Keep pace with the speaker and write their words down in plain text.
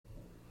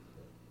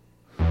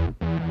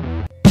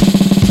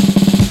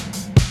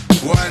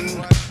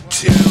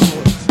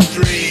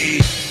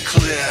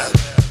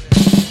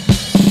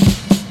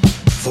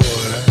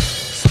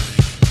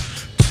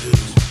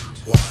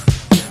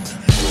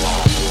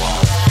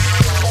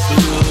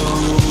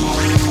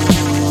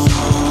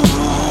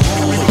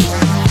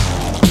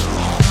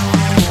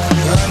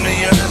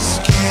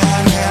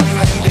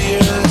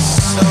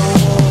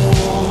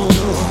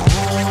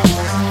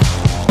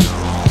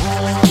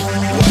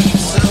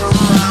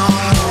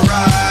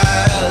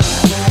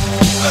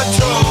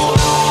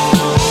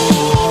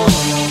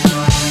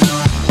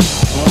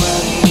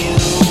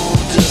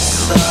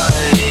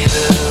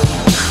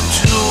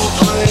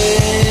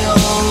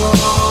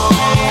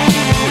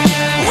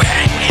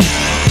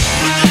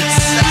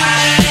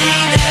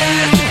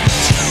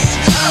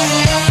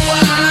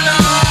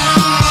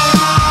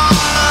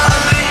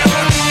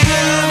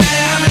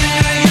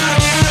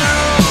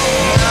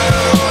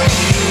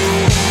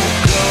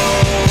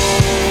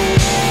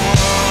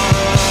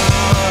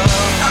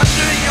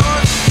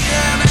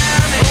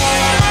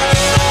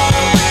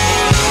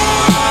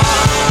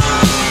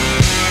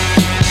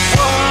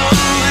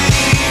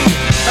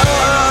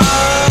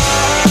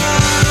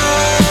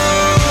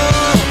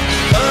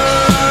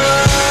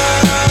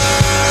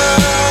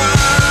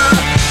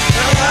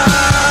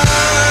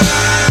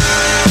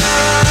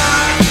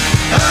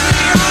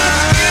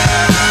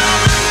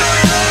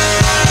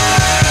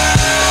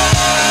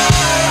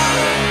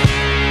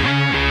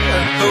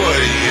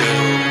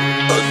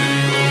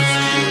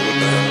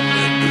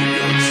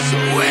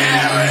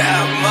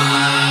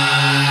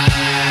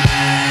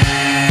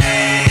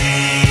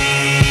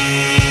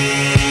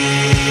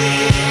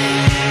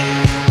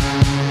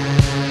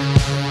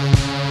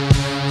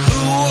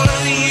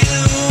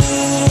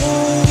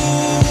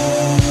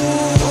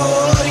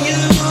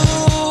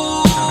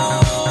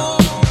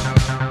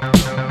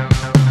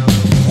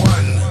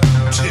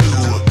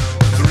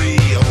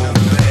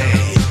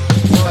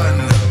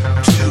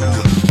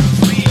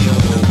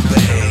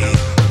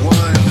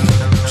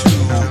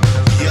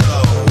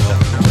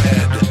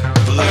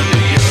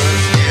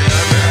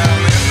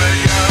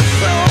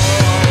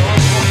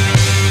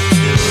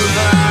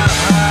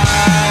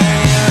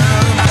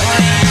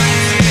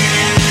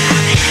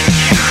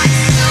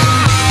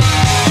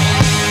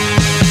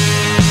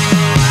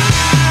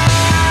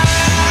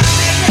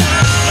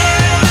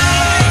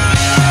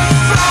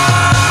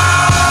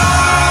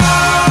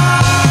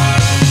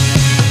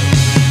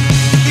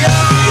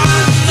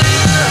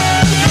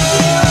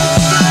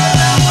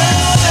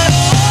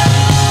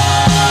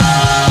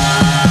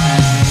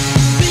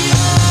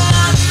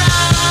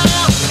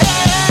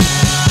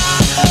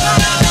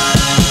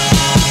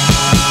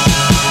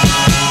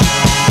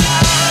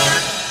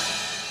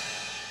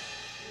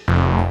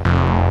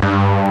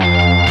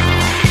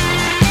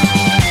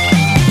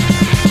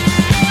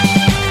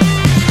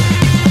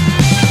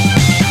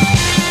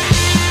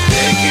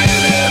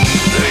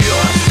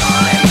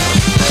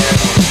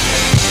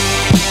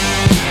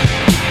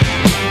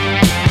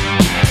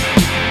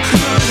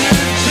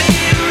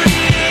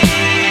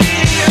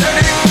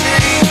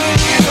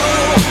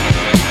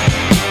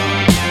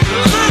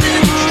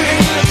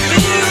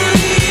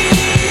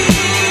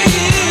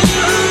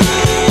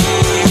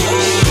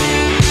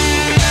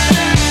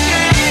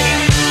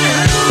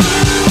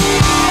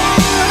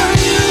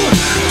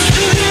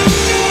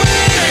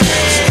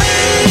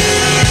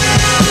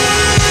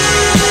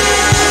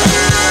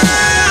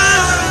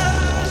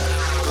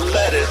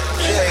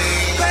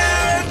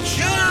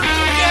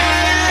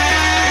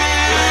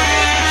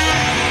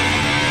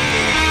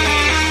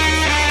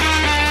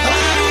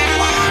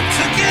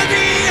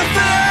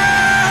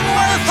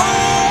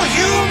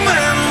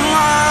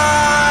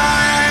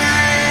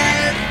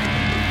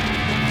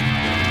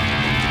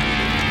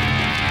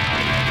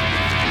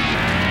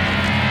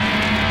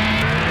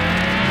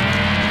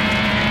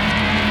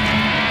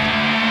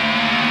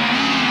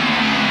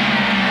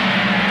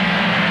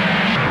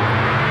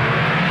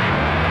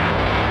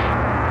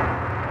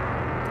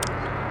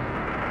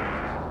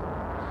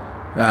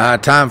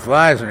Time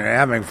flies when you're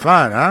having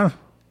fun, huh?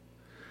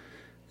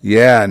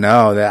 Yeah,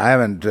 no, I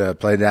haven't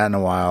played that in a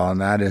while,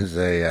 and that is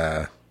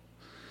I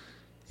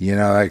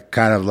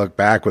kind of look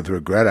back with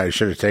regret. I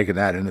should have taken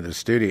that into the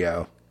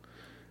studio,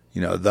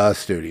 the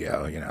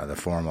studio, the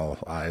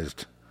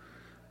formalized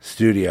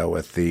studio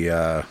with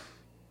the,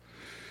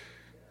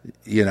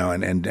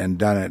 and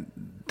done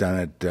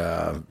it,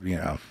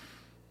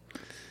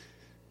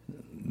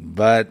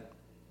 but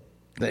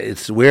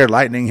it's weird.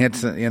 Lightning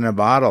hits in a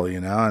bottle,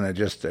 and I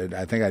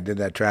think I did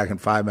that track in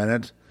 5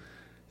 minutes.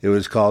 It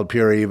was called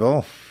Pure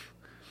Evil,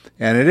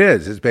 and it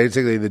is. It's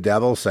basically the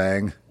devil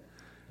saying,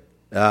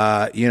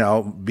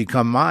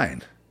 become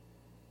mine.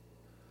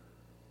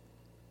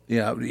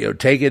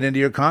 Take it into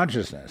your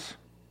consciousness,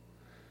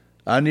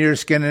 under your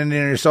skin and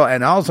in your soul.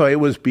 And also,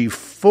 it was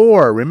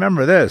before,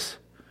 remember this,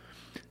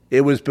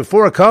 it was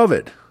before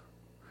COVID,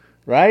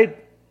 right?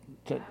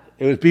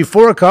 It was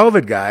before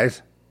COVID,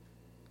 guys.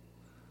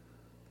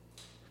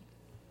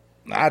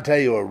 I'll tell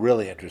you a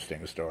really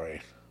interesting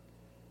story.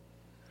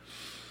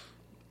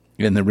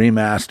 In the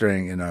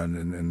remastering,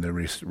 in the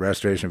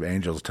restoration of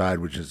Angel's Tide,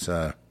 which is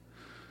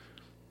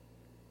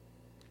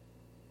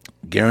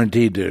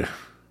guaranteed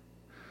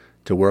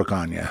to work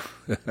on you,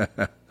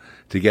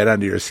 to get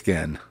under your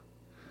skin,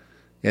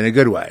 in a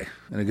good way.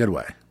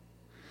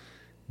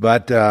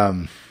 But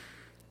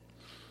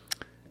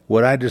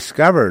what I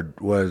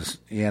discovered was,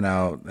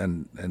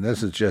 and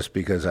this is just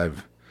because I'm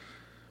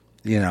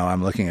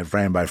looking at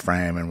frame by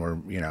frame, and we're,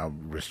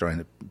 restoring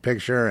the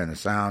picture and the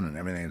sound and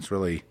everything. It's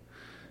really,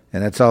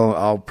 and it's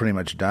all pretty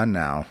much done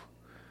now.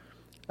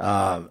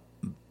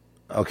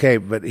 Okay,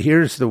 but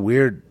here's the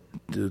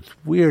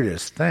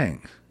weirdest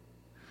thing.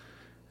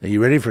 Are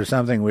you ready for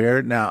something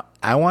weird? Now,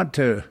 I want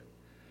to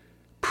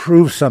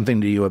prove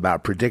something to you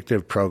about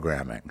predictive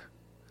programming.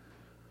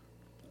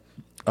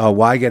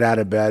 Why get out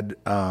of bed?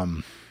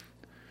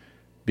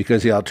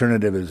 Because the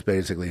alternative is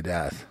basically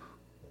death.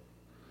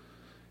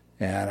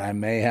 And I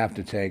may have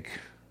to take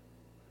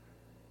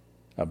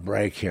a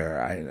break here.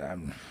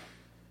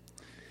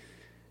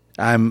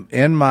 I'm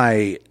in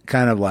my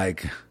kind of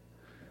like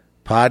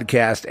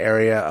podcast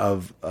area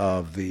of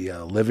the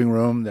living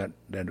room that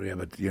we have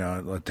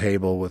a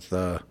table with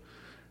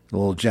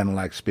little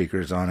Genelec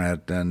speakers on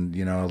it, and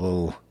a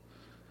little,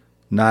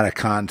 not a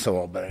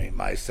console, but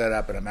my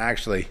setup. And I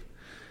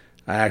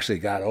actually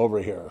got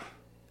over here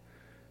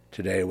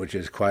today, which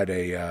is quite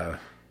a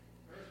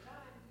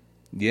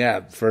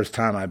first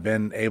time I've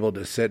been able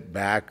to sit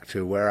back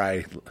to where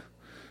I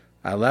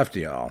left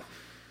y'all.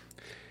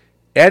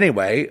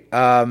 Anyway,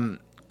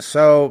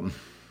 so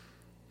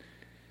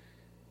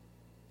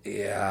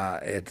yeah,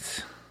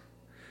 it's,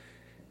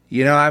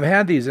 I've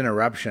had these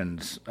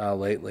interruptions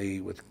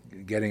lately with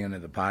getting into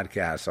the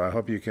podcast, so I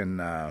hope you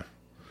can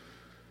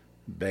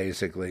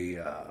basically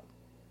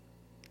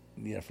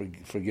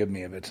forgive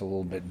me if it's a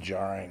little bit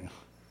jarring,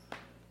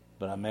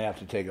 but I may have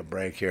to take a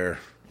break here,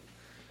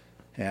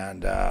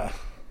 and I'm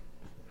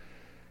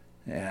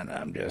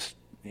just,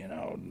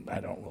 I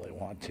don't really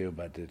want to,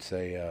 but it's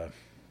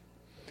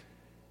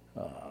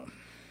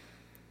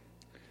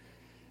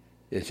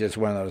it's just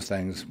one of those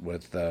things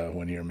with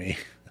when you're me.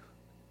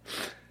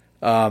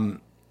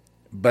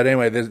 But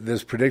anyway,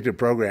 this predictive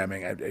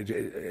programming,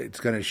 it's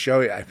going to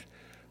show you.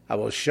 I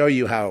will show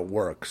you how it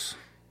works,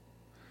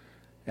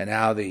 and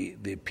how the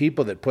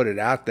people that put it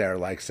out there,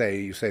 like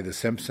say the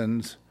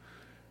Simpsons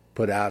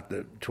put out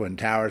the Twin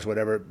Towers,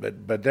 whatever,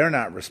 but they're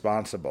not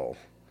responsible,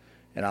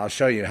 and I'll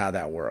show you how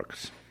that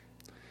works.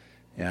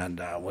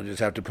 And we'll just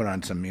have to put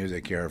on some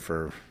music here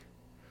for.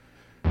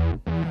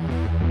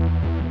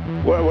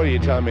 What are you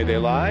telling me? They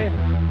lie?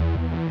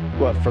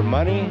 What, for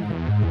money?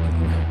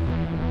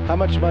 How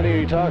much money are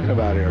you talking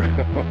about here?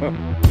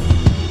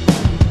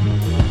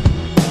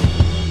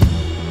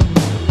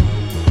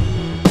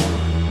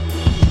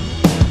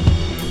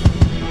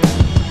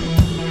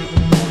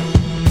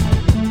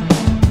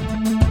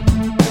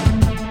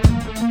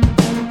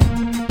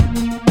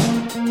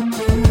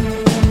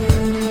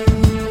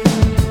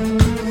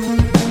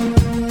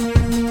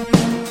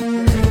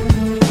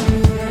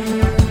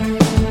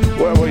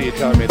 What are you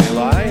telling me? They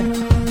lie?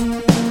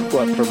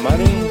 What, for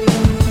money?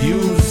 You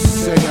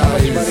say I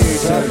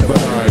said, but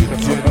I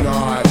did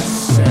not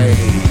say.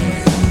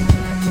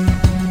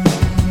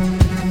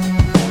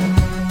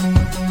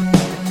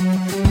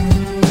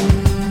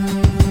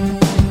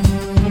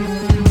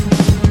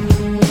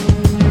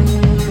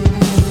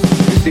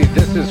 You see,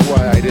 this is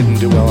why I didn't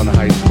do well in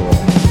high school.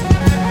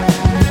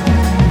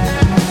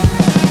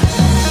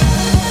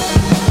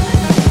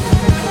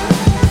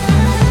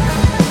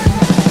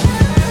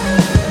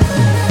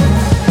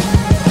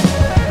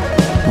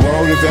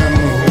 Woe to them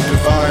who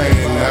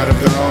divine out of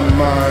their own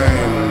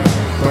mind,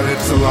 but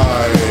it's a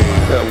lie.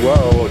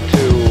 Woe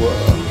to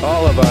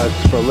all of us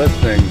for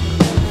listening.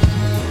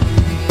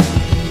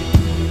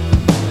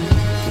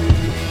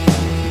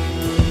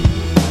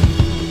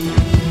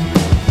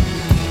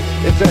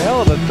 It's a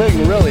hell of a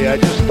thing, really. I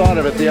just thought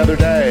of it the other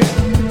day.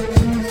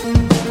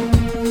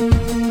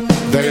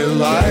 They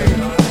lie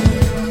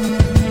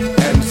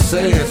and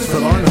say it's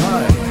from on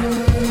high.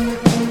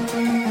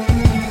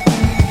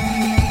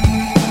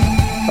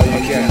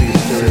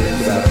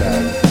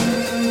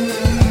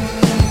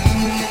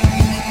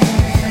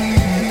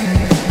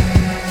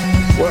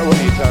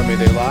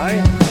 me they lie?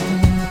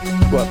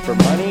 What, for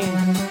money?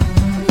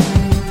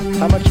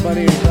 How much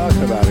money are you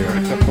talking about here?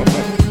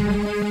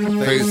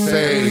 They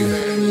say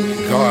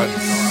God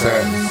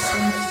says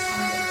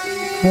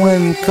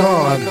when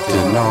God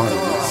did not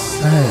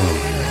say.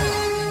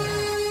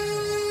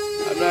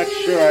 I'm not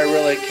sure I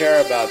really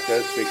care about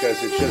this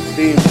because it just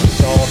seems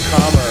it's all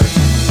commerce.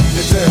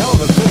 It's a hell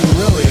of a thing,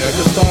 really. I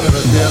just thought of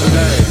it the other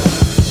day.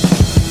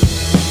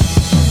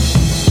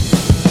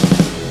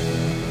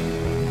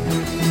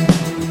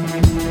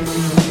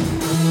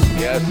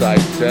 Yes, I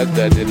said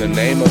that in the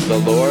name of the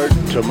Lord,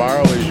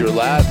 tomorrow is your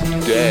last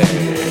day.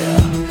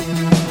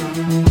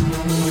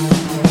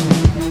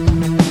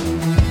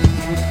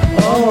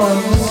 Oh,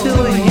 I'm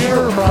still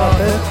here,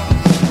 prophet.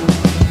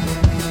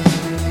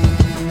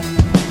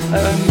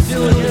 I'm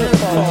still here,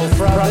 false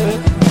prophet.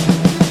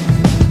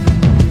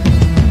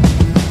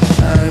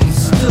 I'm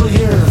still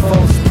here,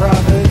 false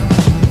prophet.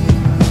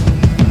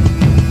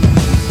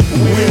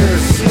 We're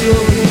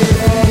still here,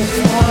 false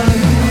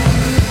one.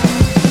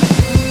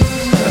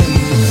 I'm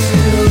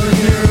still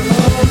here,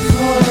 false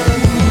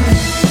one.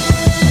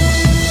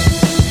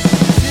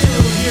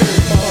 Still here,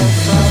 false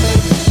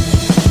prophet.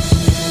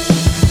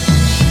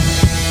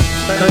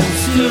 I'm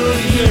still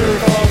here,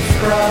 false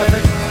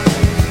prophet.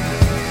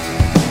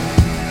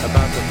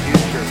 About the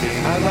future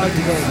being... I'd like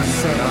to go to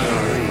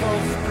seminary.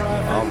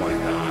 Oh my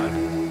God.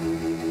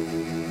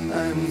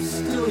 I'm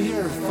still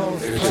here,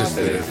 false It's just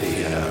prophet. that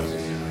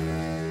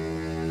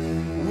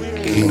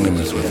the kingdom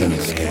is within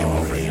this game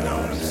over, you know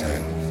what I'm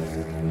saying?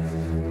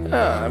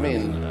 I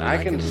mean, I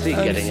can see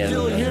getting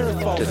into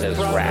this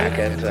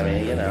racket. I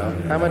mean, you know,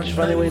 how much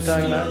money are we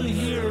talking about?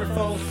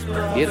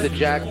 You hit the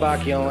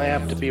jackpot, you only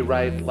have to be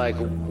right like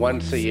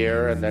once a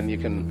year, and then you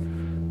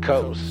can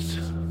coast.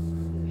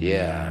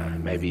 Yeah,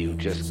 maybe you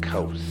just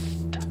coast.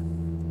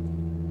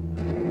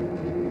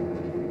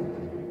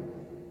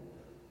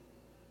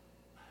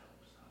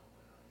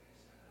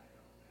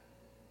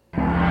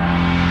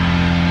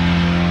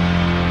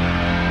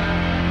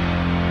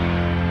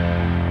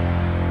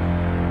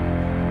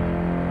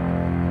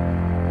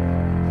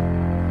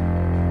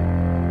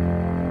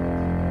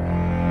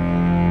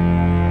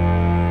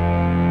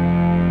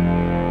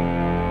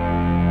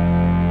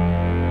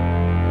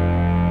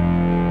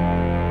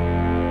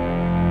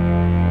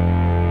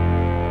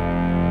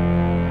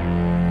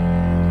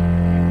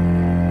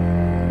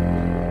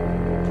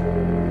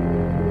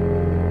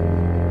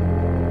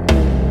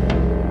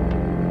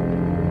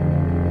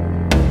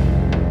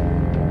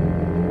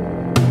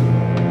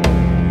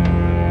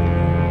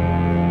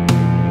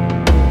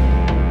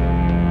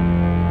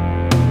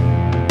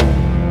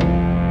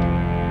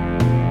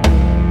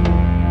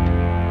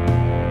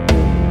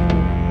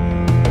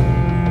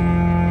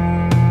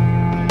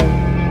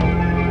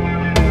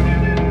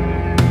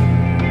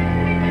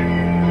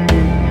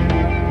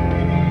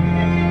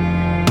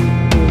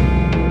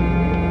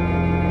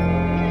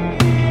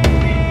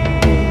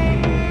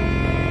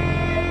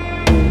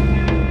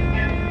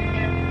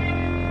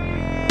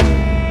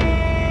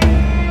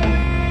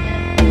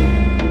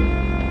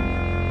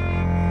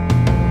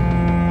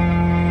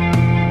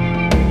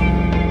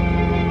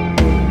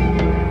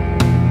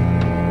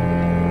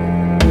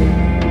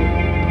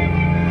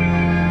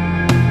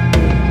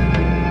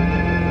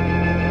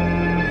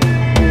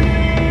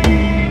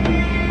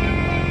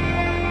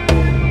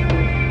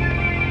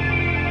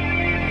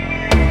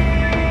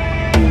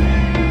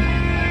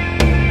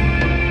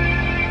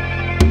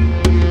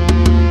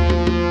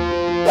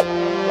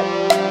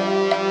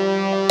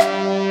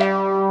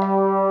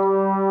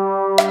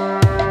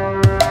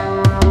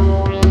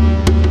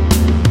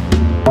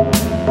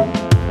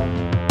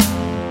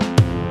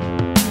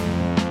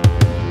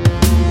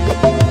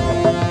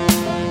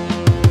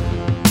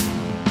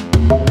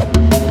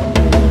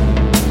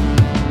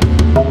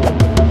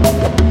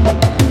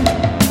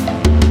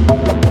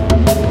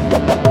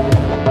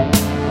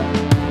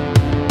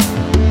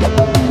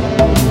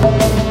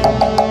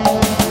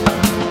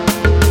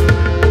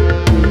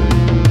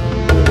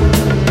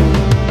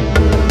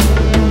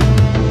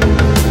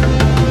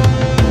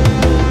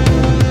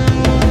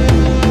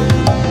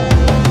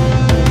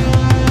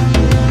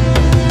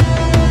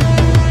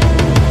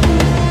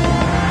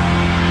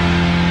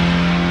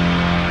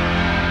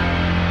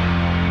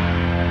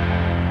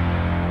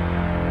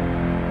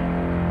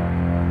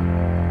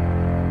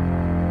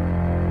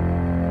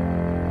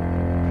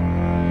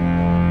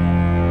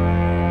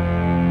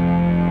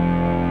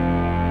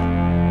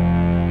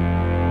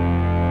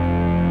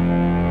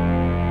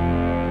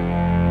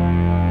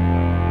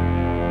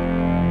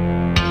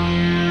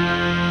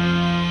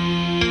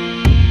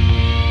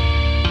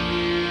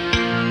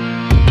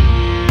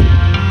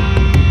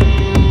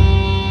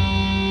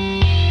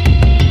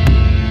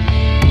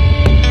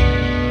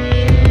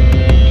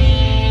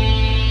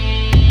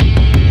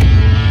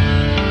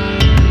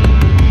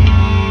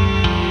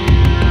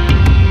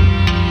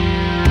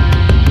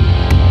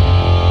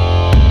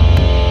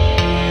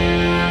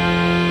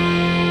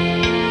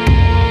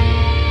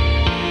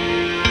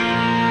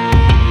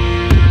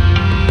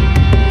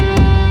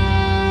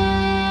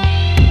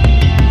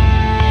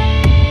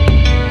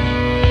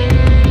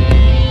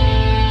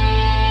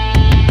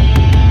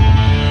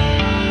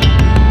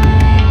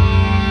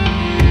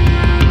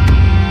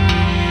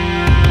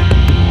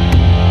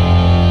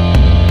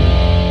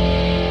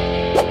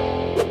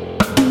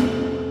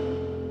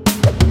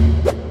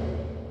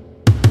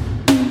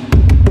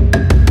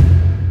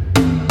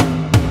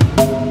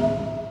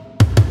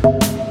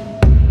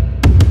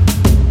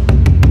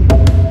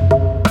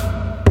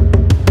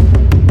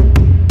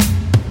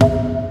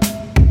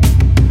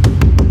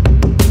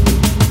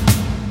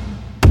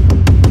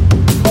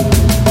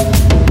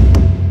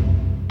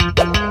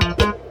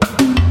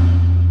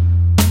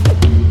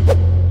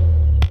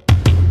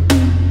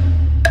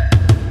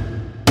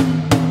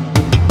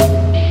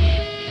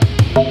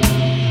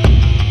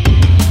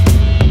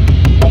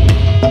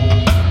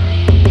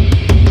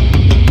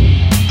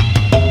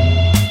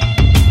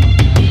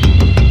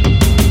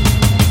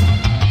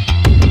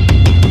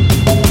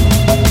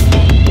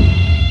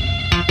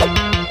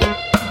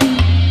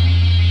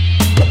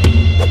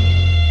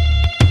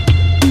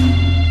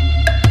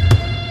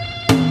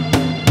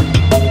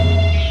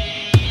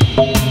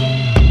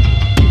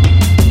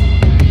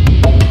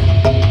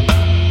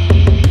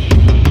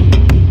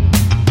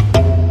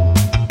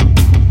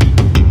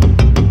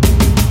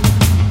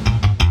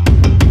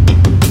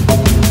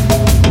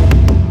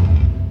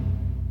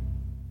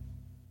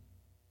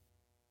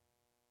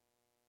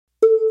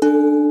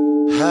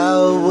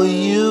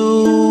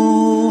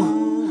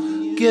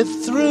 get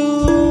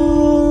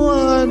through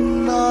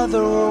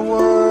another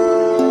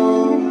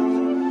world,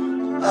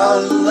 a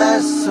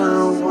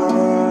lesser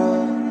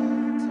world,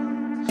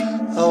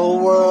 a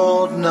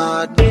world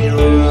not your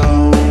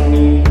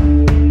own.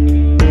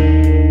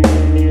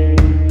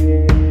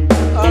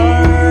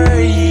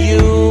 Are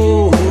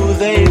you who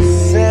they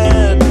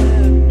said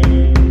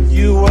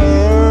you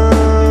were?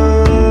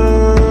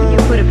 You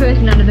put a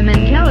person under the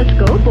men's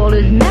telescope, all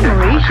his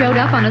memories showed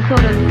up on a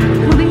sort of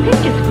moving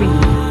picture screen.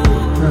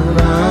 And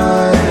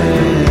I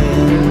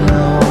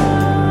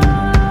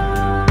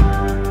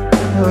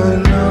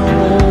know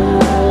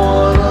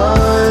what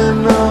I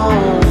know,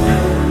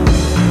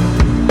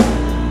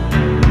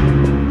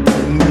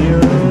 and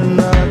you're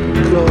not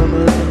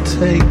gonna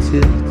take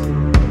it.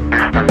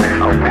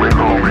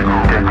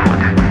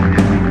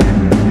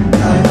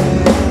 I'm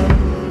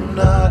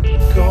not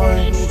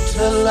going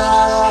to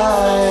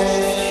lie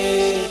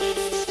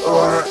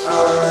or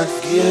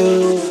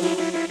argue.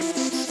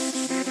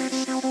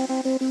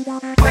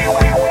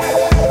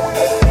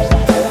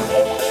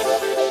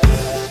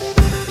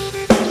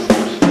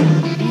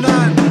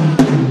 Not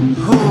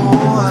who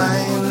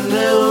I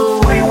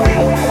knew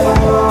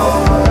before.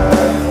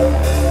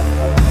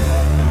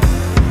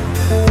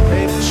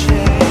 They've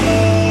changed.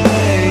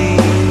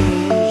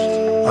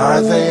 Are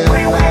they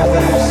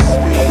another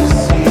species?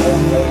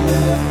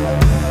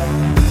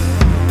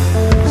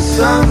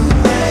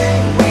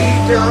 Something we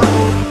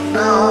don't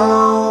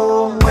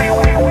know.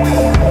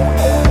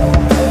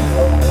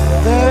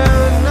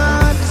 They're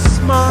not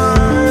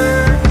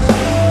smart.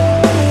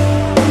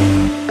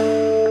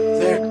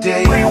 They're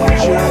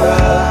dangerous.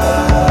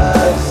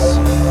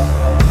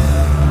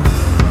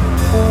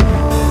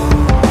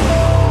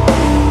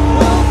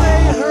 Will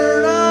they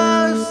hurt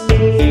us?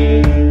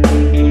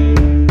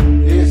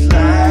 It's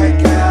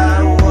like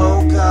I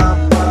woke up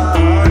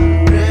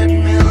 100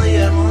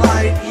 million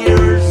light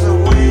years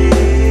away.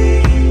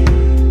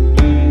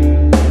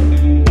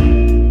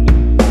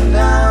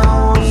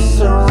 Now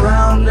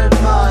surrounded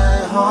by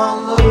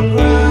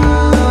holograms.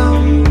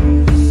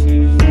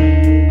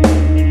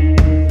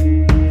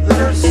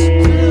 They're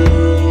stupid.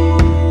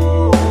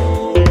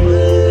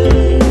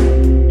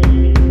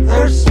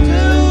 They're stupid.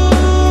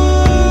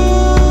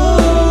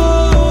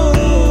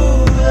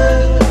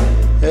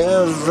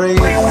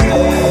 Everything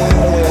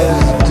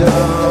is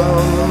dumb.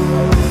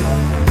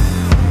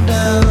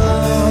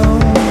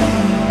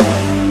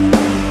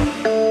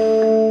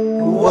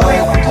 What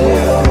do I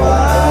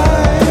know?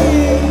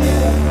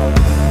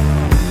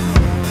 What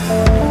do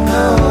I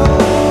know?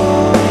 What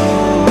do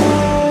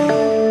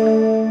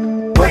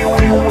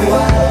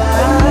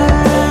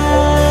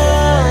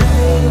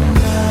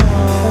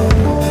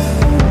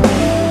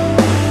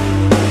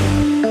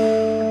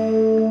we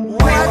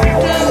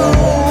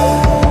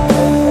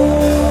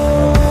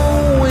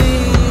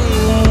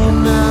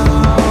know?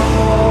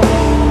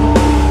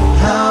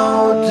 How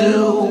do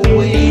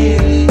we?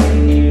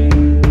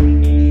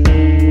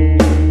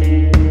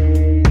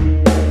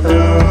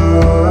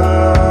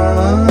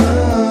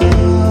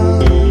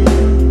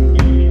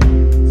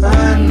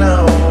 I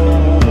know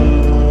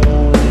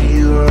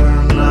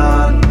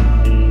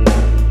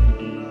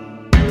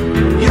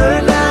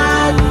you're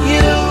not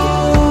you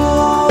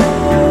anymore.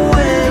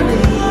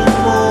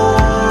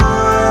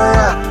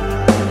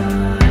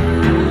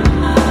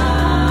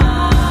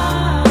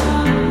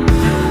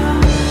 You're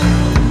not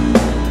you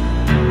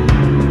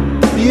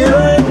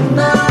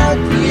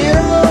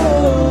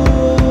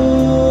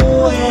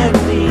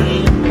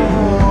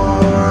anymore.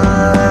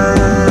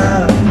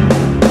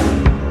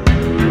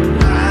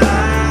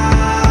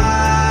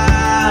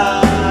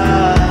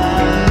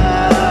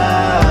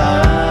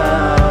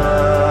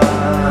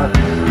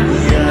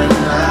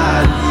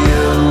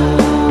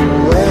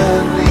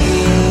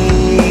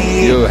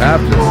 You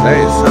have to say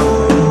something.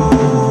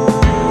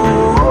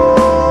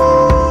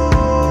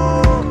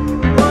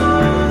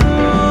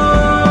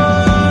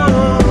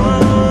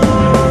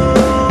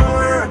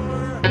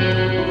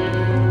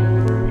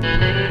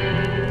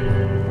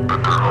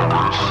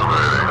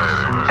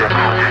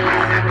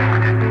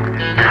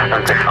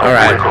 All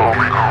right.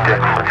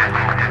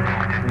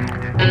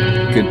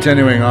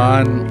 Continuing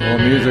on, little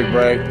music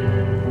break.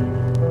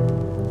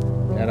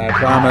 And I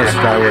promised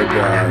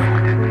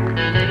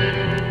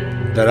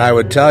that I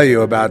would tell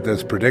you about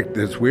this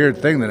weird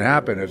thing that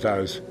happened as I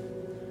was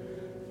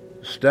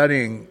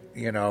studying,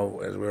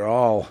 as we were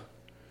all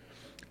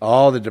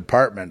the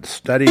departments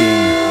studying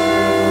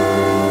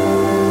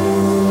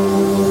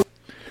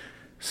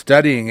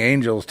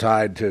Angels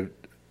Tide to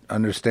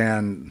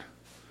understand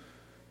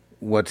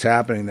what's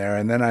happening there.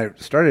 And then I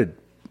started,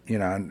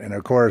 and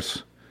of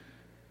course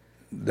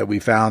that we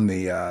found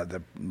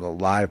the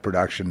live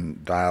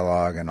production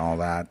dialogue and all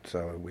that,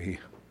 so we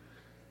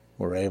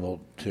were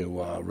able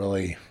to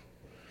really,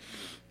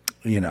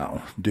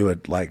 do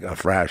it like a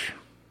fresh,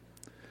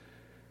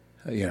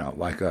 like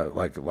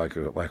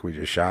we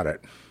just shot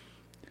it,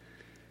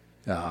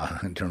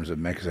 in terms of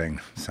mixing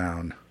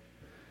sound.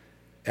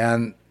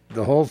 And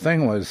the whole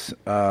thing was,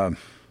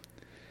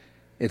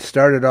 it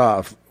started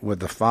off with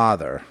the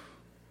father,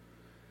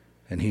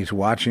 and he's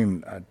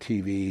watching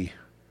TV.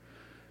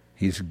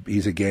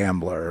 He's a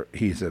gambler.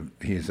 He's a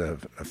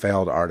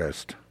failed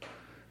artist,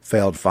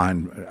 failed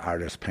fine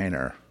artist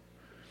painter,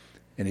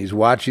 and he's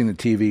watching the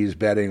TV. He's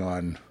betting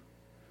on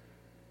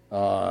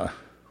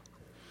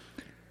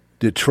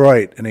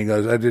Detroit, and he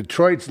goes,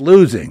 "Detroit's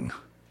losing."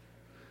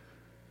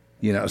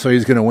 You know, so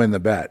he's going to win the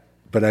bet.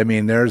 But I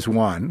mean, there's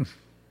one.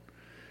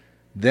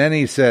 Then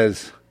he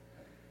says,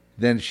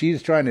 then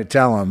she's trying to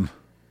tell him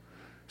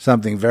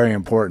something very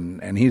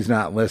important, and he's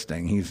not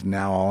listening. He's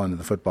now all into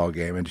the football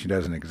game, and she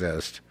doesn't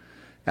exist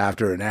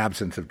after an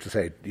absence of,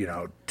 say,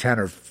 10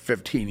 or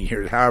 15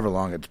 years, however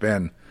long it's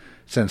been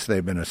since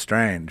they've been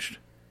estranged.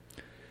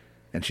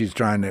 And she's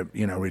trying to,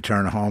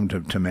 return home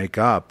to make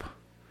up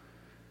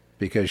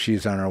because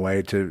she's on her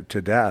way to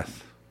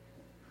death.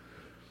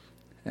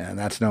 And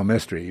that's no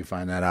mystery. You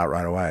find that out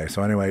right away.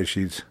 So anyway, as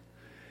she's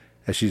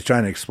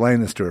trying to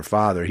explain this to her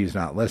father, he's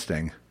not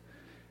listening.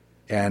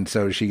 And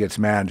so she gets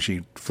mad and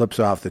she flips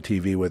off the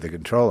TV with the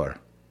controller.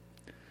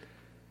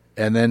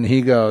 And then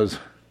he goes,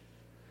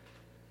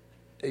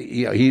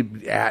 he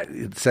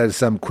says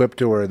some quip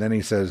to her, and then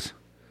he says,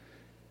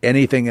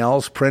 "Anything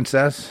else,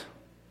 princess?"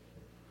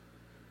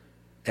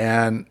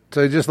 And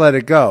so just let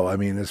it go. I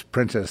mean, this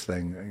princess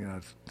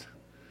thing,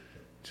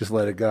 just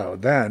let it go.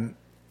 Then,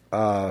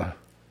 down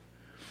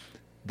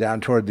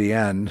toward the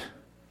end,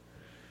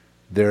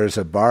 there's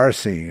a bar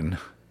scene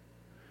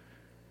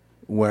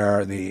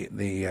where the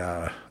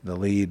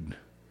lead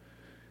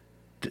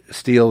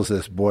steals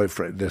this boy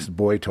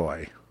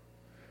toy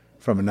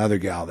from another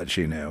gal that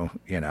she knew.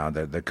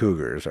 The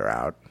cougars are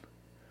out,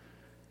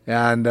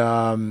 and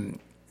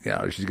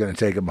she's going to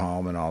take him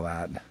home and all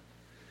that.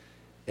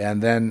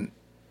 And then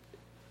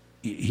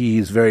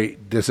he's very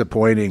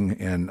disappointing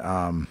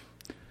in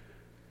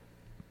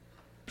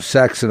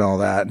sex and all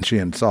that, and she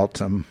insults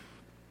him.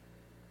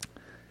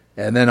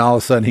 And then all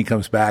of a sudden he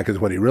comes back as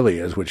what he really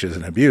is, which is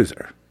an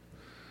abuser.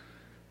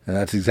 And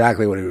that's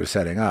exactly what he was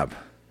setting up.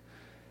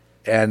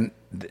 And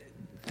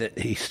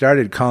he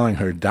started calling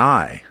her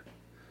Di.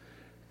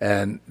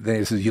 And then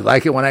he says, "You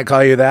like it when I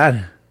call you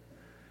that?"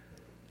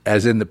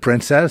 As in the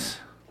princess.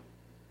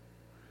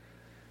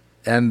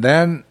 And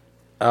then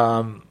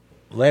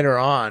later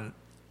on,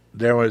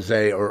 there was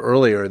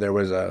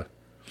a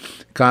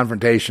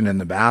confrontation in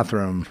the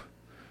bathroom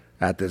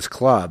at this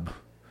club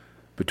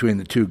between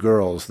the two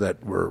girls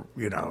that were,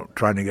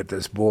 trying to get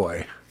this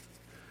boy.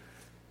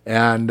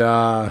 And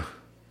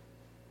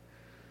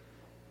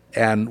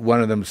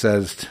one of them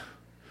says,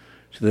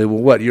 "Well,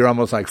 what? You're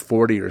almost like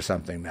 40 or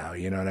something now.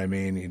 You know what I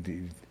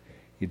mean?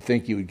 You'd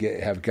think you would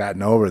have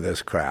gotten over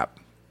this crap."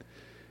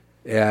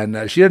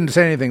 And she didn't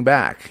say anything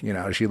back.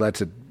 She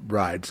lets it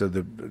ride. So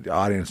the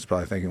audience is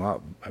probably thinking,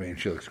 "Well, I mean,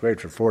 she looks great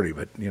for 40,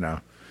 but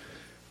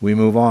we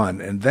move on."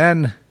 And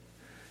then,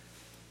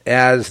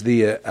 as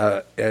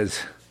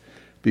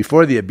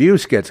before the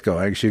abuse gets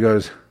going, she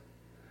goes,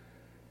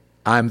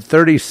 "I'm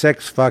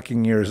 36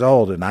 fucking years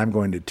old, and I'm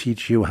going to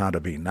teach you how to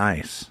be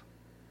nice."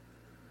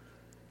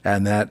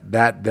 And that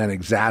then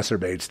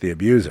exacerbates the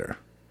abuser.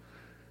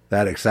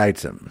 That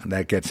excites him. And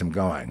that gets him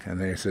going. And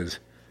then he says,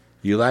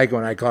 "You like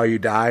when I call you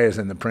Di as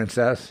in the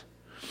princess?"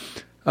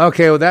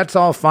 Okay, well, that's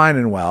all fine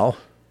and well.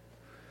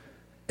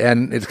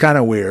 And it's kind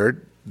of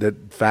weird, the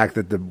fact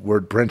that the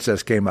word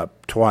princess came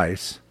up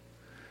twice.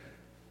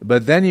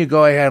 But then you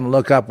go ahead and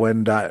look up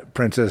when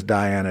Princess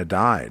Diana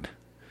died.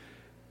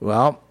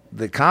 Well,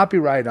 the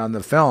copyright on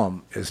the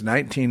film is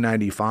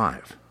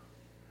 1995.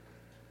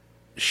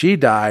 She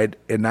died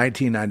in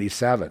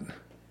 1997.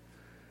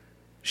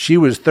 She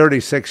was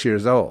 36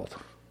 years old.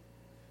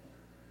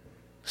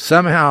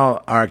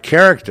 Somehow our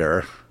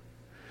character,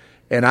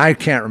 and I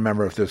can't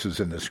remember if this was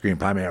in the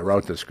screenplay. I mean, I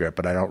wrote the script,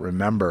 but I don't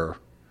remember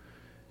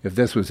if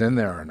this was in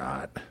there or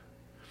not.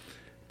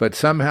 But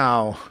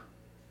somehow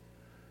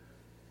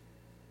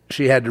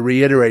she had to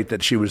reiterate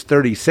that she was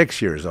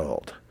 36 years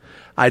old.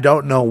 I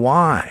don't know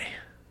why.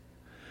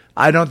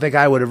 I don't think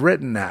I would have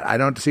written that. I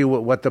don't see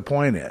what the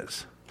point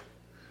is.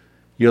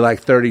 You're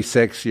like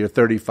 36, you're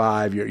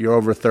 35, you're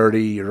over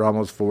 30, you're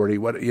almost 40.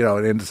 What,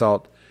 an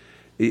insult.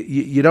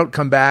 You don't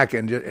come back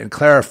and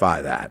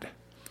clarify that.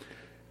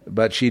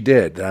 But she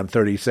did. I'm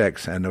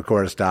 36, and of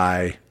course,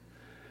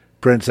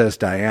 Princess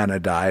Diana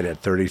died at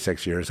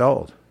 36 years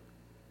old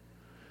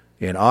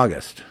in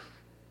August.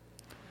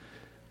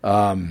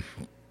 I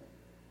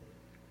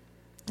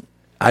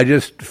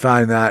just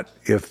find that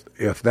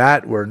if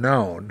that were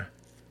known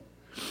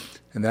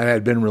and that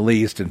had been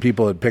released and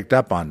people had picked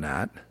up on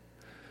that,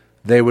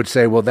 they would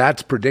say, well,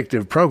 that's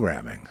predictive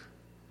programming,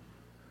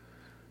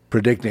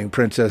 predicting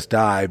Princess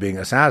Di being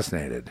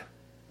assassinated,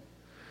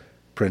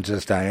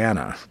 Princess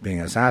Diana being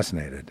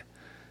assassinated.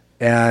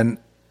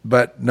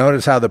 But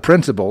notice how the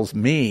principals,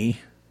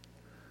 me,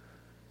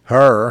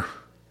 her,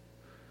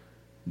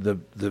 the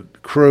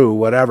crew,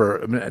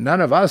 whatever,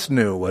 none of us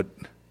knew what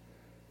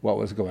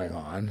was going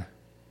on.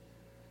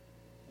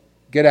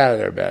 Get out of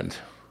there, Ben.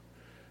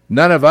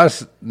 None of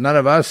us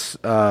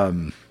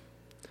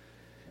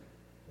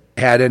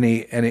had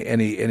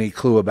any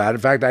clue about it.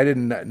 In fact, I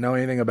didn't know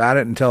anything about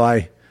it until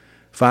I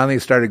finally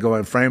started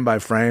going frame by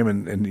frame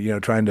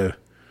and trying to,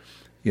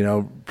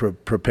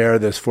 prepare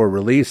this for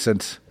release,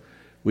 since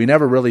we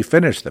never really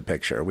finished the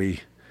picture.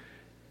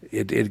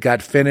 It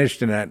got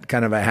finished in a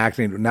kind of a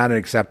hackneyed, not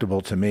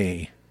acceptable to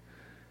me.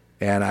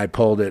 And I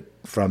pulled it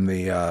from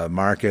the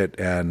market,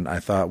 and I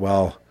thought,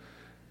 well,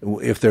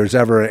 if there's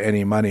ever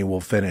any money, we'll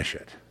finish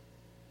it.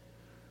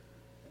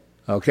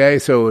 Okay,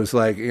 so it was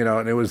like,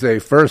 and it was a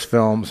first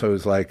film, so it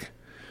was like,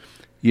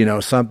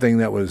 something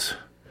that was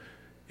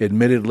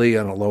admittedly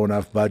on a low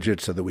enough budget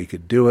so that we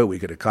could do it, we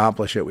could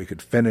accomplish it, we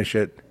could finish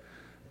it,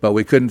 but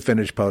we couldn't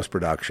finish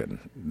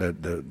post-production.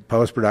 The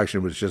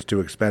post-production was just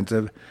too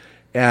expensive,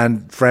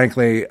 and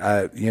frankly,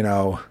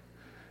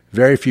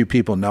 very few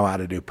people know how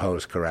to do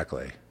post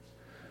correctly.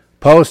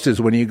 Post is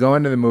when you go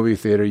into the movie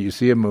theater, you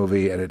see a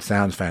movie, and it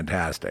sounds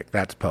fantastic.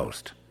 That's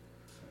post.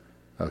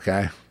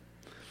 Okay?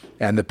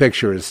 And the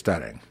picture is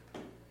stunning.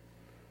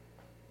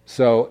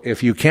 So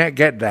if you can't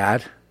get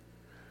that,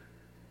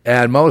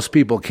 and most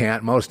people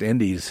can't, most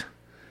indies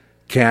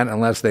can't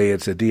unless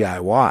it's a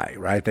DIY,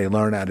 right? They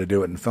learn how to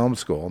do it in film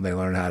school, and they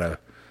learn how to,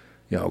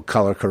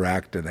 color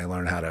correct, and they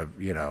learn how to,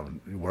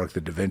 work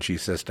the Da Vinci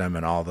system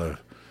and all the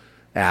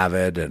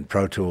Avid and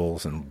Pro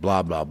Tools and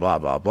blah, blah, blah,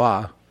 blah,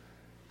 blah.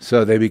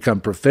 So they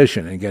become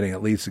proficient in getting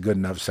at least a good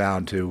enough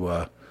sound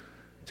to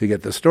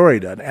get the story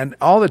done. And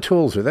all the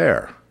tools are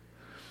there.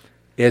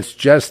 It's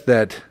just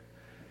that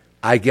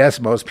I guess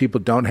most people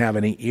don't have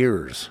any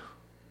ears.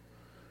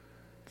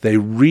 They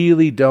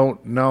really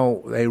don't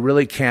know. They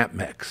really can't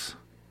mix.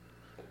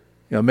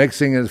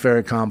 Mixing is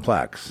very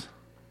complex.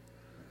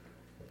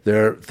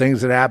 There are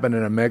things that happen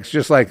in a mix,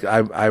 just like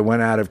I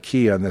went out of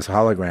key on this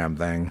hologram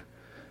thing,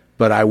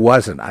 but I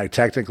wasn't. I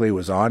technically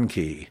was on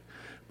key.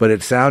 But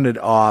it sounded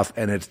off,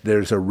 and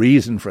there's a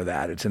reason for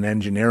that. It's an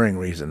engineering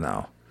reason,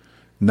 though,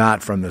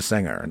 not from the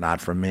singer, not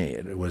from me.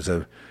 It was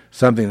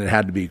something that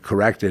had to be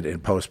corrected in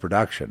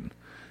post-production.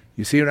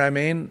 You see what I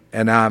mean?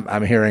 And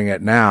I'm hearing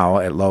it now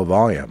at low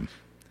volume.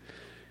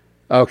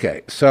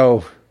 Okay,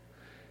 so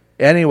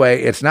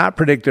anyway, it's not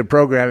predictive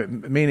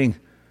programming, meaning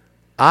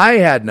I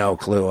had no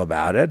clue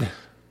about it.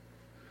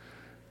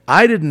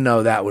 I didn't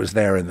know that was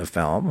there in the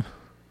film.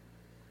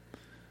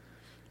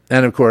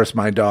 And, of course,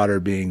 my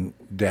daughter being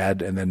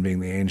dead and then being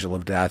the angel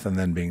of death and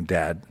then being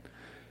dead,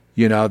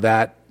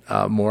 that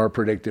more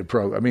predictive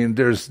program. I mean,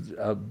 there's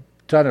a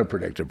ton of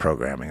predictive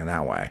programming in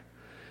that way.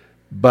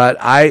 But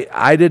I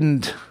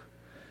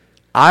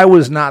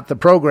was not the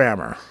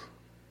programmer.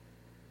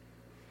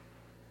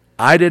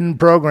 I didn't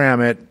program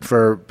it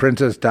for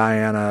Princess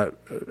Diana,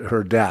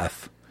 her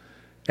death,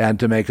 and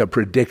to make a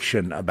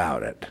prediction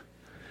about it.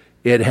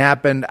 It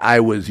happened, I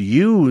was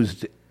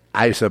used,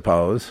 I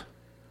suppose,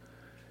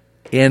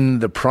 in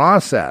the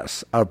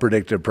process of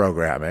predictive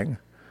programming,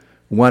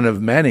 one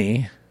of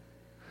many,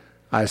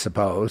 I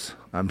suppose.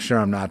 I'm sure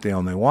I'm not the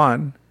only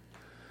one.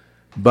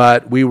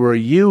 But we were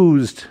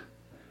used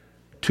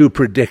to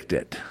predict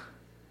it,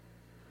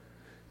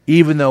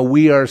 even though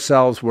we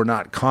ourselves were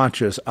not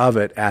conscious of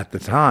it at the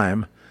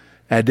time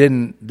and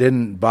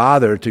didn't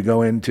bother to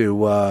go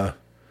into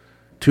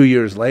 2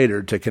 years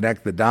later to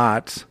connect the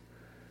dots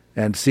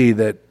and see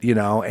that,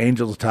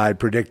 Angel's Tide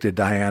predicted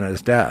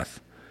Diana's death.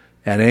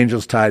 And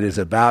Angel's Tide is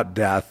about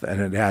death,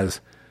 and it has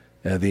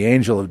the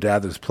angel of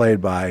death is played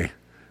by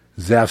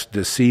Zeph's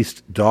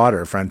deceased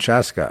daughter,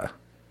 Francesca,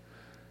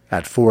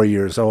 at 4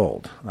 years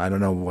old. I don't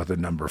know what the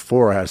number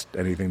 4 has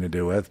anything to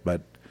do with,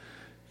 but,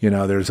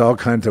 there's all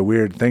kinds of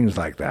weird things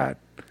like that.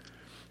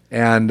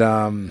 And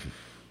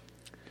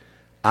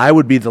I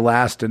would be the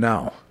last to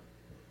know.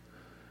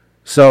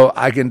 So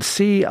I can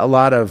see a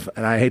lot of,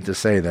 and I hate to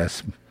say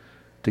this,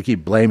 to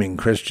keep blaming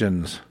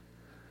Christians.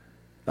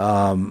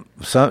 Some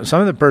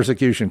of the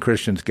persecution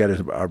Christians get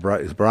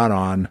is brought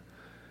on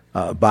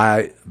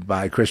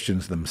by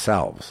Christians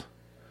themselves.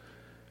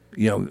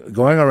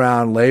 Going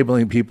around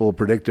labeling people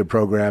predictive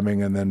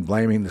programming and then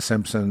blaming The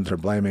Simpsons or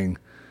blaming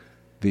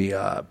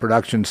the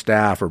production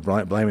staff or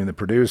blaming the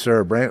producer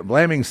or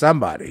blaming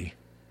somebody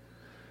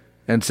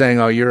and saying,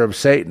 "Oh, you're of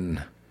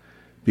Satan,"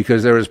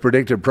 because there was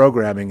predictive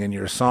programming in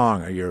your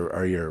song or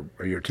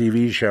your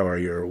TV show or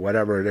your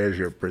whatever it is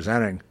you're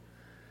presenting,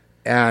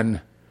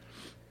 and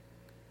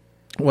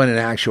when in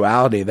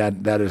actuality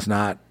that is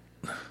not,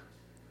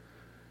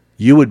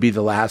 you would be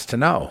the last to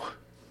know.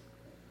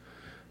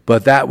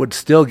 But that would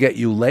still get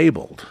you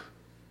labeled.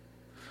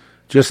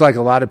 Just like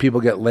a lot of people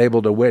get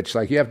labeled a witch.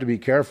 Like, you have to be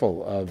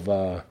careful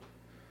of,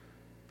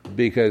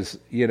 because,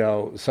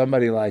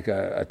 somebody like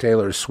a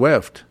Taylor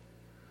Swift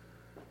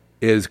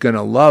is going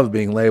to love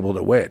being labeled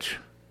a witch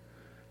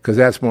because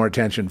that's more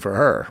attention for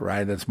her,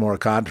 right? That's more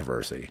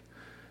controversy.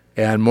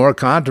 And more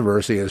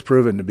controversy has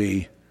proven to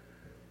be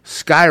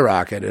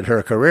skyrocketed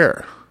her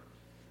career.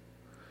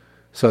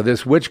 So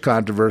this witch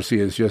controversy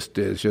is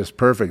just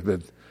perfect.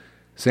 That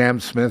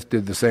Sam Smith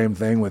did the same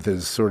thing with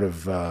his sort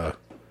of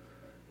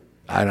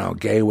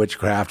gay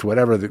witchcraft,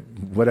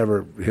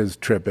 whatever his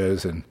trip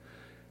is, and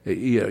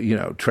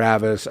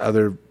Travis,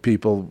 other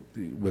people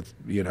with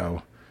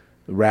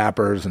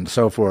rappers and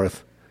so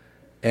forth,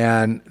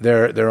 And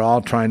they're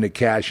all trying to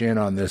cash in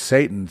on this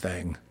Satan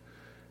thing,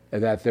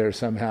 and that they're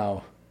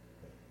somehow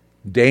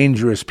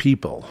dangerous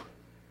people.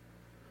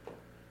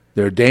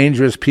 They're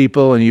dangerous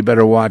people, and you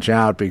better watch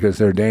out because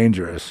they're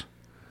dangerous.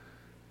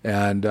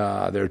 And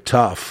they're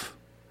tough.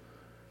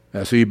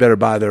 So you better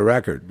buy their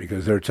record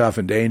because they're tough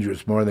and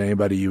dangerous more than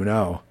anybody you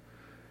know.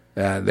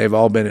 And they've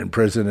all been in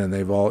prison, and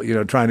they've all,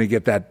 trying to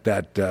get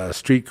that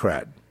street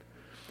cred.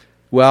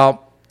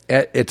 Well,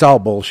 it's all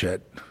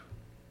bullshit.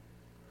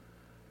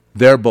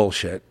 They're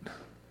bullshit.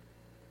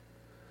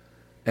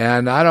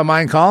 And I don't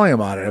mind calling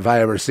them on it if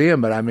I ever see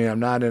them, but I mean, I'm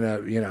not in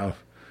a,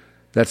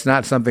 that's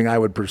not something I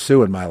would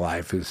pursue in my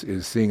life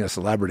is seeing a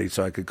celebrity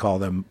so I could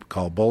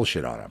call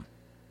bullshit on them.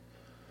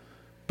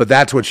 But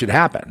that's what should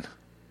happen.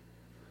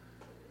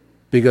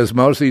 Because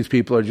most of these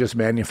people are just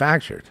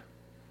manufactured.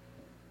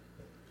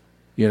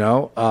 The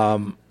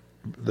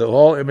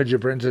whole image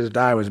of Princess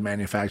Di was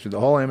manufactured. The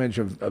whole image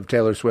of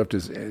Taylor Swift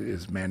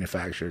is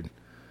manufactured.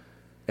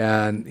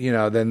 And,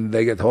 then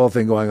they get the whole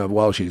thing going of,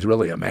 well, she's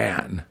really a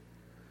man.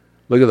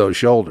 Look at those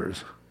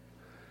shoulders.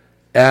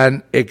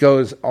 And it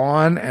goes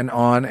on and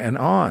on and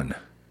on.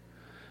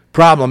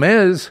 Problem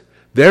is,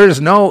 there's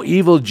no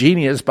evil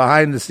genius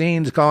behind the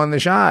scenes calling the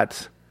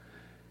shots.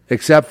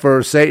 Except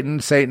for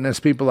Satan, Satanists,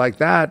 people like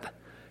that.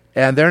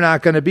 And they're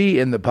not going to be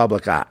in the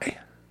public eye.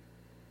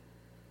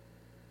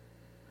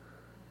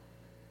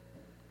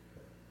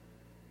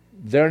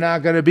 They're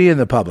not going to be in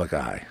the public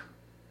eye.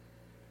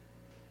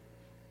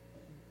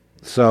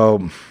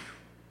 So,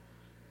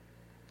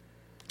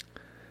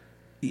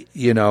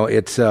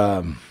 it's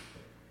it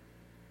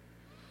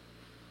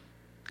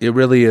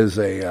really is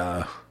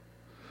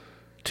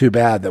too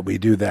bad that we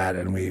do that,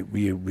 and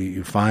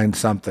we find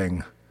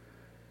something,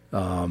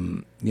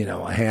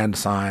 a hand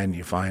sign,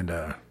 you find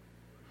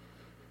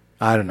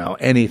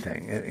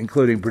anything,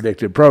 including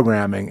predictive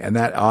programming, and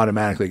that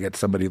automatically gets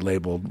somebody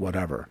labeled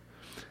whatever.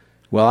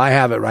 Well, I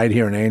have it right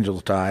here in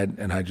Angel's Tide,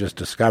 and I just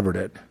discovered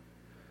it,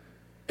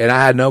 and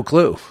I had no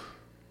clue.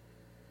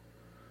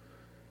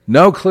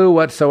 No clue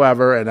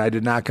whatsoever, and I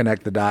did not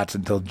connect the dots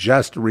until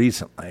just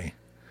recently.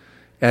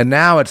 And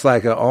now it's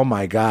like a, oh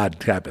my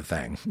God type of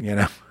thing,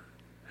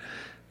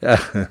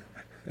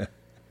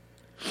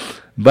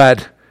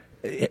 But,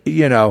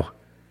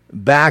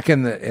 back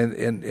in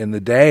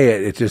the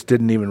day, it just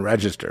didn't even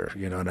register,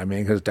 you know what I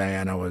mean? Because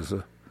Diana was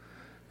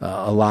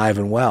alive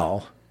and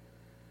well.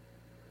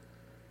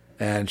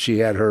 And she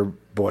had her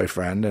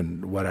boyfriend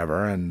and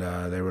whatever, and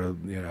they were,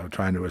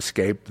 trying to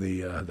escape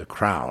the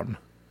crown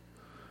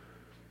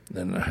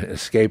and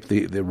escape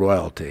the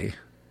royalty.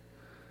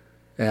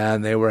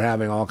 And they were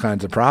having all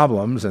kinds of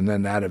problems, and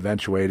then that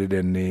eventuated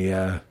in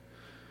the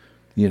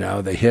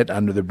hit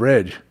Under the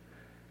Bridge.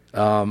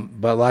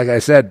 But like I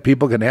said,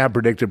 people can have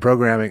predictive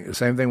programming.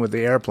 Same thing with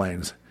the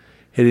airplanes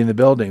hitting the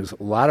buildings.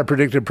 A lot of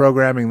predictive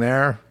programming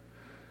there.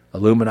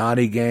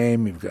 Illuminati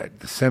game, you've got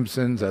The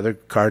Simpsons, other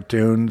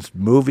cartoons,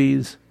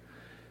 movies.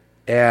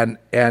 And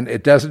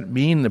it doesn't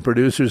mean the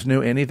producers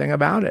knew anything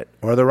about it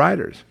or the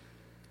writers.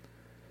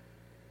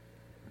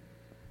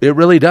 It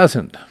really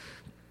doesn't.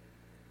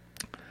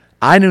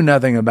 I knew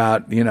nothing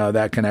about,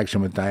 that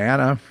connection with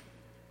Diana.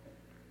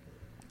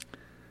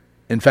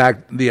 In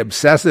fact, the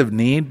obsessive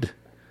need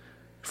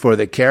for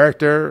the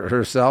character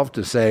herself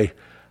to say,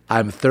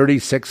 I'm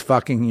 36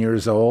 fucking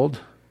years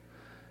old,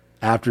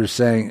 after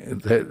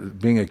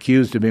being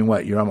accused of being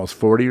what, you're almost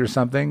 40 or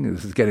something?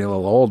 This is getting a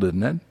little old,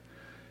 isn't it?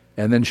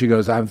 And then she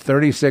goes, I'm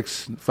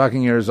 36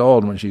 fucking years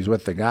old when she's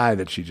with the guy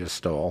that she just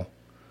stole.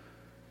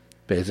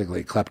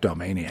 Basically,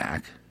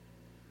 kleptomaniac.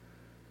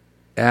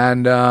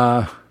 And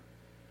I'm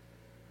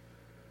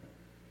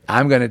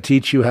going to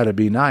teach you how to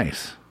be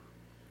nice.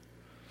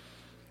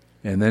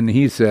 And then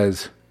he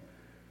says,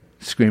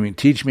 screaming,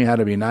 teach me how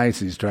to be nice.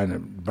 He's trying to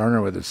burn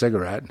her with a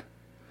cigarette.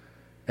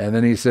 And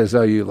then he says,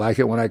 oh, you like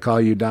it when I call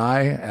you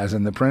Di? As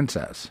in the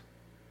princess.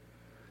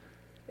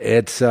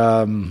 It's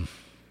something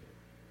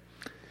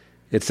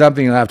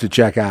you'll have to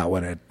check out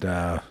when it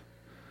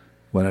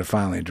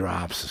finally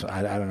drops.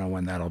 I don't know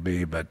when that'll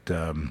be, but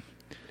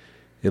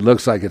it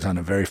looks like it's on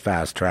a very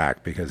fast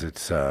track because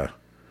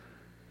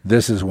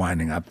this is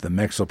winding up. The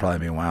mix will probably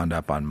be wound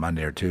up on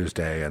Monday or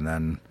Tuesday, and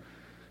then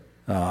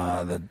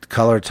the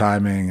color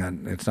timing,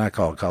 and it's not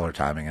called color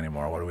timing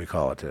anymore. What do we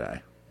call it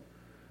today?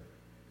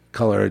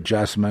 Color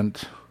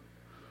adjustment,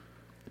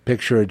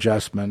 picture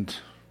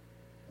adjustment,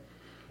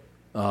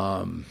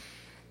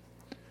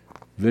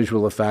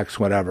 visual effects,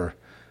 whatever.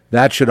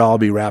 That should all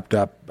be wrapped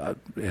up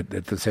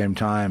at the same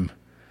time,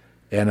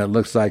 and it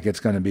looks like it's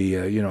going to be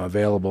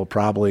available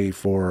probably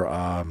for.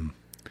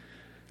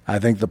 I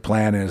think the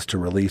plan is to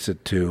release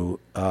it to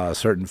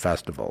certain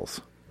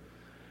festivals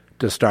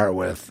to start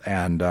with,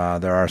 and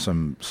there are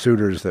some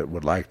suitors that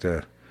would like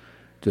to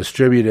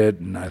distribute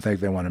it, and I think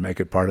they want to make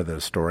it part of the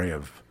story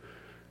of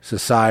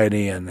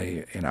society and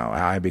how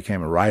I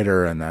became a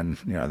writer, and then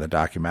the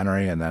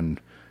documentary, and then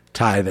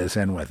tie this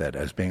in with it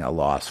as being a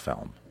lost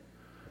film,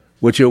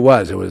 which it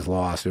was. It was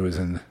lost. It was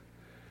in.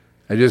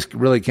 I just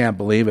really can't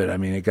believe it. I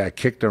mean, it got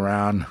kicked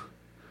around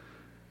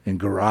in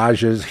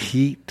garages,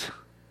 heat.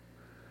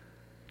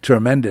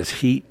 tremendous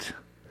heat.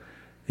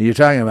 You're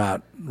talking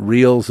about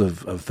reels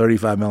of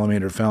 35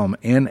 millimeter film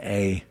in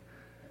a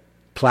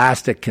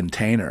plastic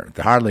container,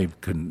 hardly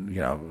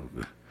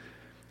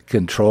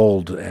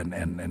controlled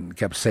and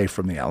kept safe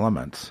from the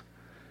elements,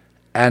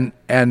 and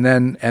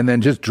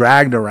then just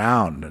dragged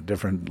around at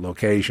different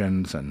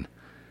locations, and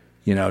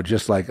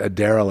just like a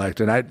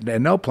derelict,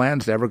 and no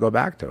plans to ever go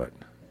back to it.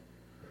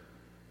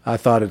 I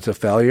thought it's a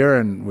failure,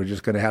 and we're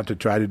just going to have to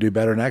try to do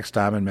better next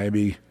time, and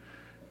maybe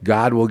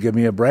God will give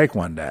me a break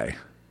one day,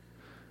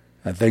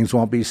 and things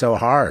won't be so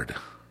hard.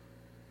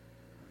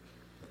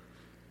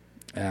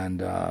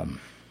 And I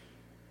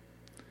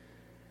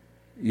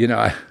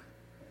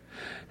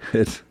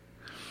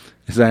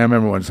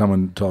remember when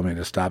someone told me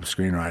to stop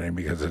screenwriting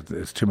because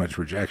it's too much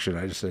rejection.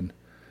 I just said,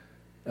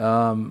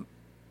 I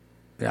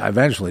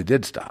eventually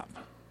did stop.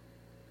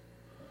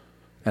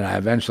 And I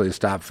eventually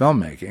stopped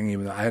filmmaking,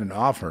 even though I had an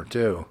offer,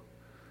 too,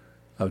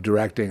 of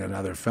directing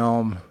another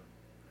film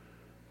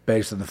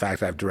based on the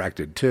fact I've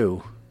directed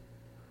two.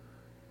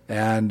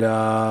 And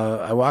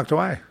I walked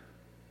away.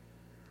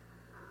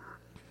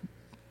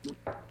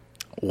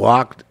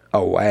 Walked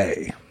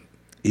away,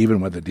 even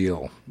with a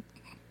deal,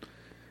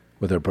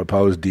 with a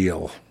proposed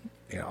deal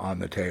on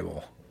the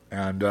table.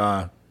 And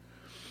I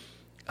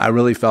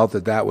really felt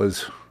that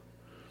was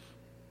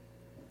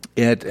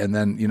it. And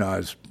then, I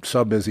was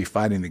so busy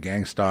fighting the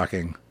gang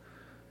stalking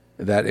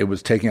that it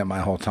was taking up my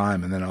whole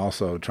time, and then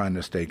also trying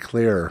to stay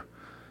clear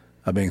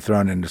of being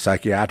thrown into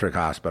psychiatric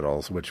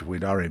hospitals, which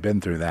we'd already been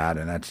through that,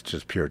 and that's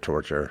just pure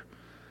torture.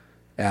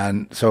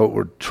 And so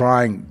we're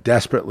trying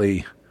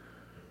desperately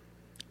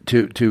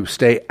to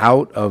stay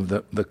out of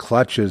the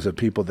clutches of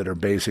people that are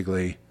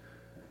basically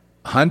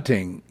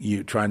hunting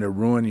you, trying to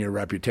ruin your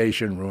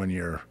reputation, ruin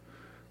your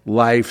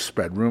life,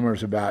 spread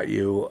rumors about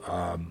you,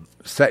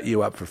 set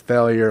you up for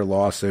failure,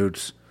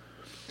 lawsuits,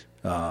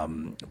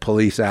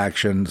 police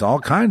actions, all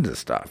kinds of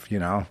stuff,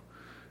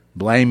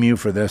 blame you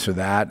for this or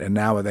that. And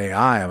now with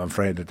AI, I'm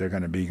afraid that they're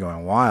going to be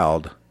going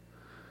wild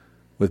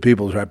with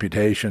people's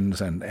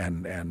reputations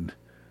and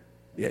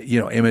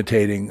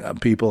imitating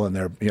people, and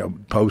they're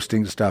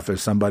posting stuff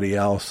as somebody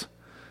else,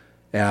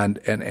 and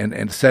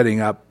setting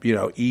up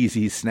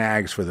easy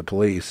snags for the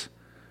police.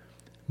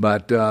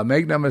 But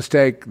make no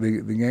mistake,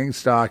 the gang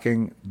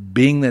stalking,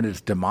 being that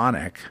it's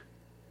demonic,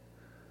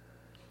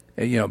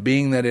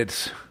 being that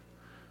it's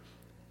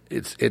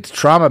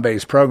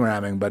trauma-based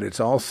programming, but it's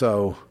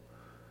also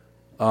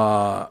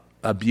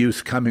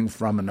abuse coming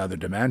from another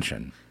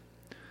dimension.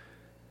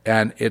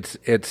 And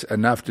it's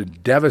enough to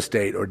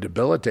devastate or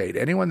debilitate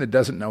anyone that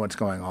doesn't know what's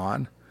going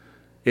on.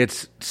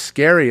 It's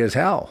scary as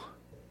hell.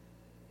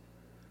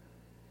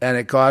 And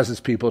it causes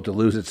people to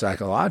lose it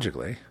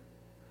psychologically.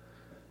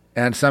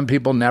 And some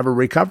people never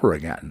recover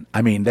again.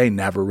 I mean, they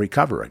never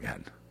recover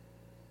again.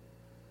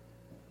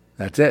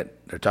 That's it.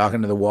 They're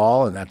talking to the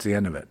wall, and that's the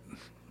end of it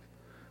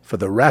for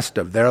the rest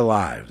of their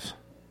lives.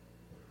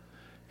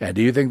 And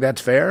do you think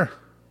that's fair?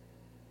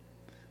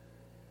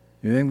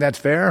 You think that's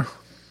fair?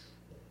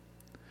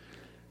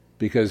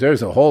 Because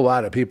there's a whole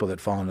lot of people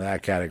that fall into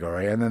that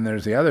category. And then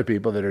there's the other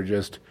people that are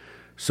just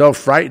so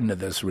frightened of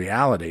this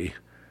reality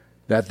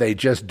that they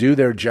just do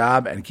their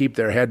job and keep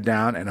their head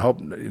down and hope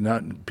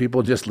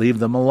people just leave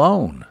them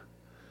alone.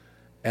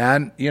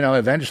 And,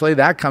 eventually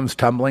that comes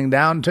tumbling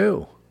down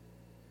too.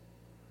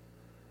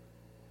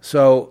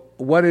 So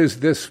what is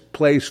this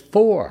place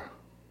for?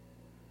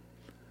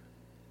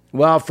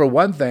 Well, for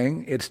one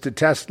thing, it's to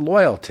test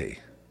loyalty.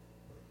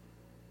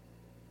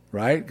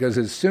 Right? Because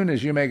as soon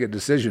as you make a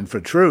decision for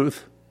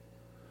truth,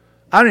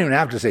 I don't even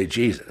have to say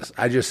Jesus.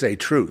 I just say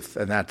truth,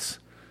 and that's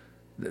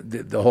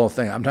the whole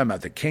thing. I'm talking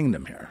about the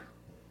kingdom here.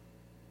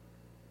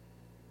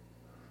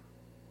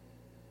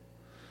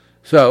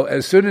 So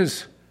as soon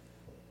as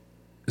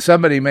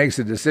somebody makes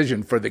a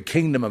decision for the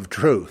kingdom of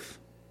truth,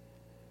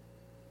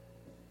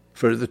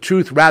 for the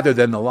truth rather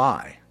than the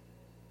lie,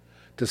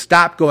 to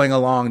stop going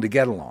along to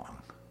get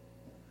along,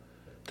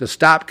 to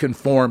stop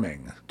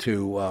conforming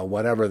to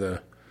whatever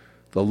the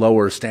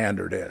lower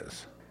standard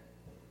is.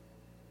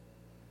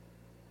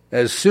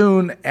 As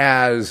soon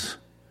as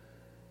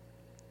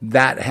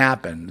that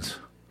happens,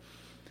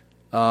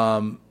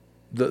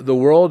 the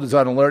world is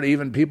on alert.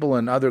 Even people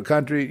in other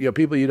countries,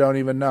 people you don't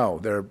even know,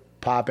 they're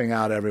popping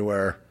out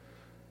everywhere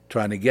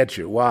trying to get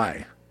you.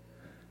 Why?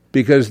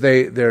 Because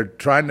they're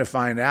trying to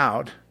find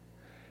out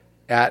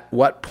at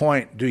what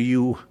point do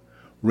you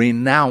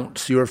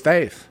renounce your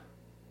faith?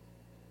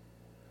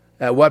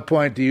 At what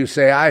point do you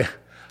say,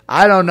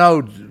 I don't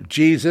know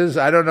Jesus.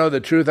 I don't know the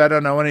truth. I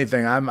don't know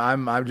anything.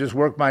 I just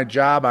work my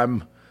job.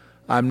 I'm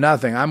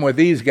nothing. I'm with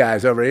these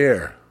guys over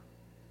here,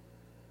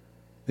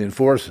 the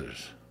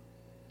enforcers.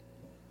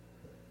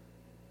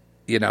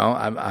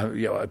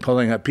 I'm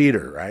pulling a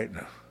Peter, right?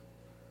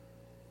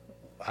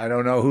 I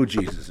don't know who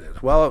Jesus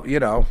is. Well,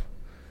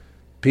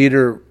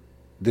 Peter,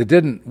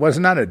 was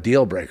not a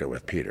deal breaker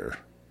with Peter,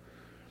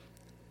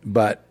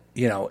 but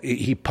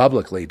he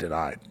publicly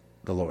denied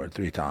the Lord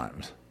 3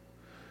 times.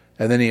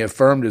 And then he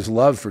affirmed his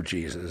love for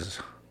Jesus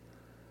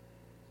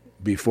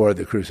before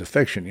the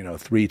crucifixion,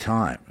 3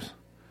 times.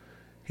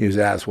 he was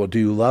asked, well, do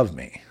you love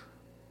me?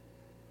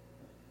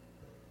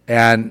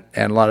 And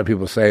a lot of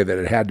people say that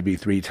it had to be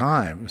 3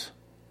 times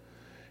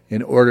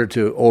in order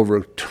to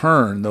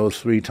overturn those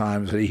 3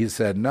 times that he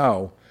said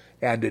no,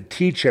 and to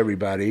teach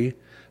everybody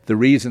the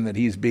reason that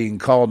he's being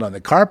called on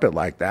the carpet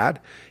like that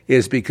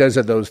is because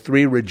of those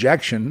 3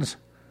 rejections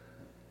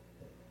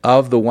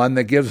of the one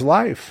that gives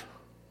life.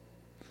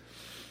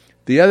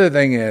 The other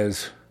thing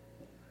is,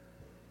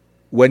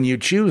 when you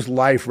choose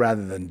life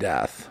rather than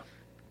death,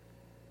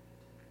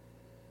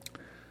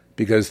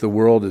 because the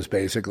world is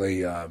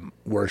basically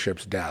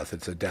worships death.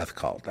 It's a death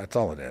cult. That's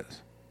all it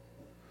is.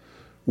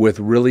 With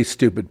really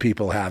stupid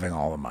people having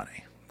all the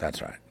money.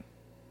 That's right.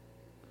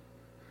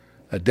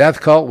 A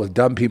death cult with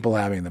dumb people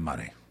having the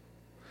money.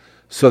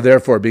 So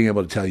therefore being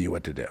able to tell you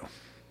what to do.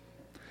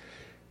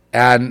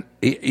 And,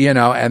 you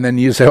know, and then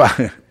you say,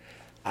 well,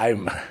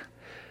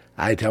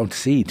 I don't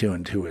see 2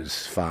 and 2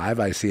 is 5.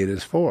 I see it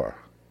as 4.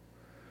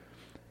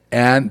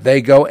 And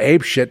they go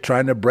apeshit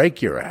trying to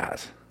break your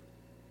ass.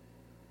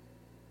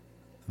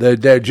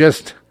 They're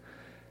just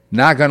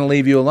not going to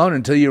leave you alone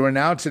until you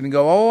renounce it and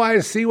go, oh, I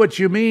see what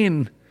you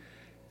mean.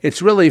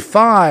 It's really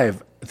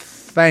 5.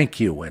 Thank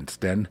you,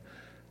 Winston.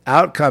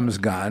 Out comes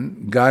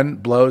gun. Gun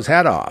blows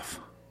head off.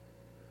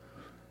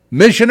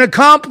 Mission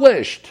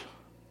accomplished.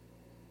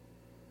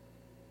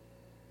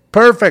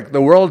 Perfect.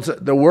 The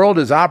world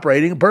is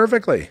operating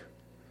perfectly.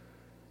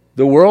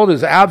 The world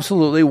is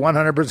absolutely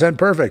 100%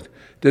 perfect.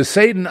 Does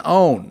Satan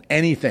own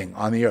anything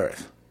on the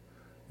earth?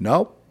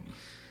 Nope.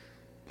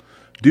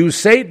 Do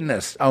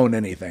Satanists own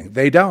anything?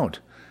 They don't.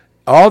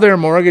 All their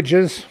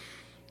mortgages,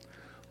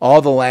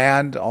 all the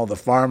land, all the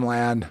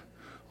farmland,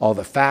 all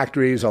the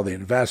factories, all the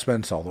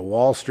investments, all the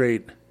Wall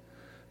Street,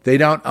 they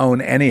don't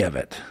own any of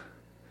it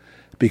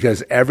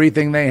because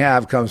everything they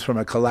have comes from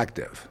a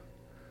collective.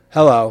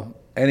 Hello,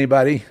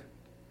 anybody?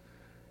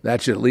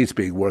 That should at least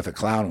be worth a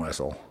clown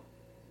whistle.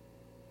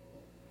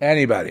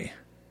 Anybody?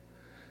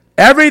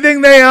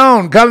 Everything they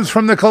own comes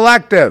from the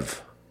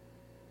collective.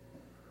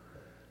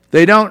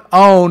 They don't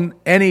own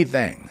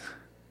anything.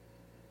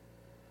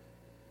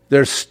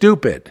 They're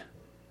stupid.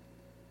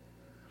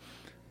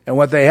 And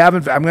what they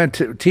haven't, I'm going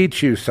to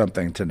teach you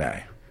something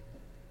today.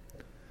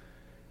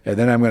 And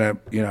then I'm going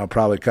to,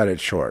 probably cut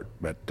it short.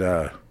 But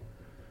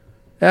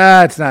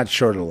it's not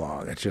short or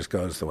long. It just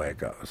goes the way it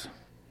goes.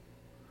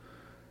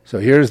 So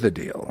here's the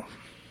deal.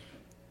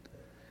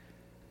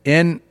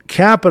 In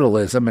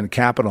capitalism and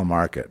capital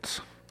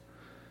markets,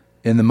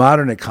 in the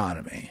modern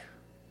economy,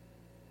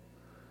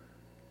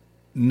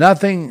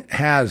 nothing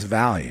has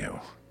value.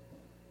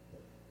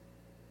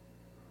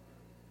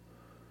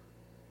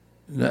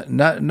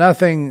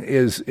 Nothing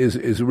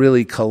is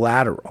really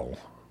collateral.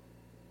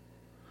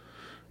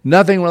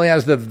 Nothing really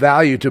has the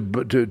value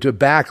to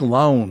back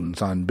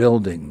loans on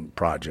building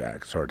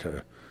projects or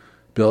to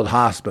build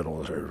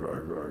hospitals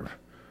or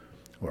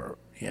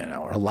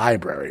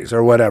libraries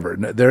or whatever.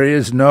 There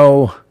is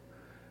no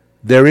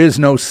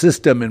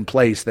system in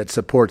place that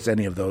supports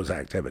any of those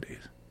activities.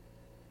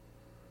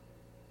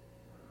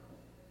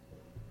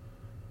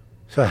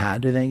 So how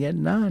do they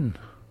get done?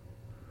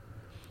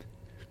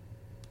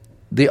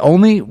 The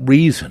only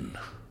reason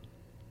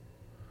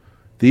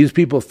these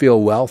people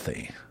feel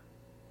wealthy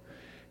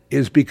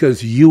is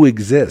because you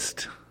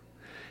exist.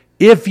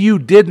 If you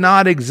did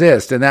not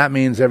exist, and that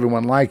means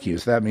everyone like you,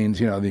 so that means,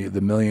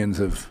 the millions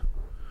of,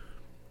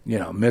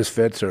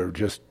 misfits or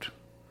just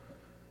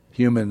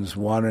humans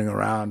wandering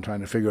around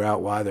trying to figure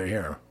out why they're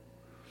here.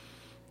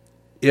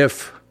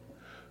 If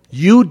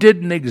you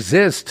didn't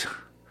exist,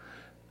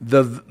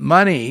 the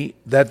money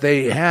that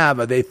they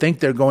have, they think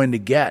they're going to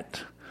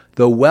get,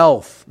 the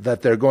wealth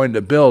that they're going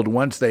to build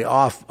once they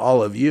off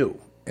all of you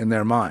in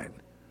their mind.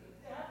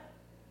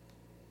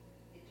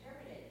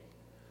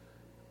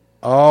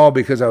 Oh,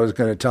 because I was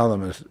going to tell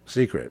them a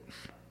secret.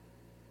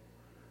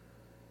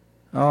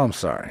 Oh, I'm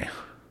sorry.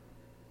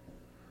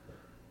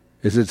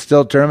 Is it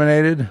still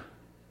terminated?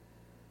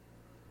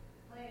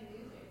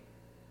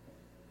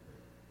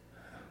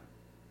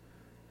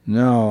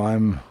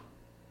 No,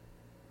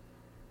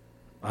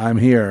 I'm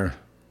here.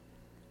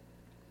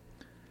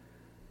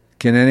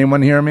 Can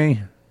anyone hear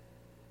me?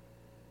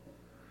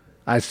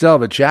 I still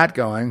have a chat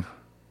going.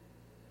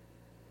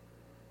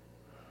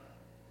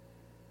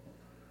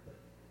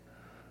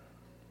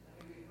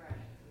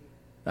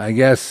 I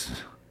guess,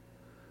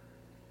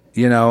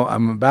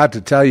 I'm about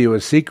to tell you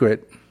a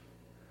secret.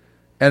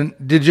 And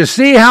did you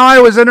see how I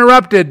was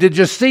interrupted? Did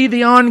you see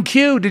the on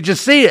cue? Did you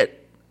see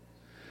it?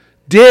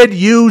 Did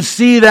you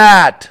see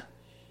that?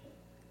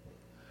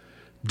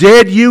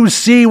 Did you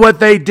see what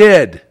they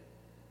did?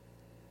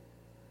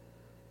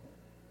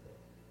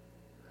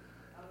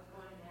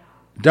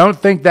 Don't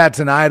think that's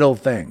an idle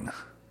thing.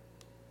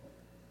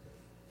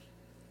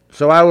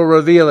 So I will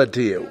reveal it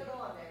to you.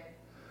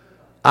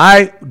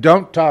 I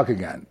don't talk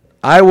again.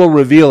 I will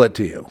reveal it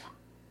to you.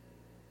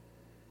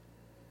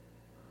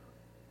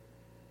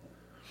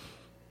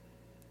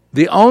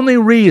 The only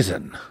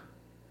reason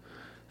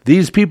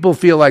these people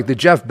feel like the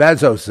Jeff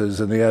Bezoses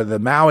and the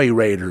Maui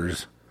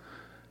Raiders,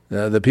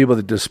 the people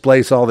that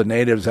displace all the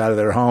natives out of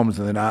their homes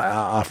and then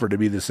offer to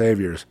be the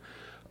saviors.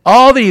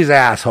 All these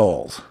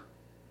assholes.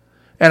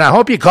 And I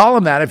hope you call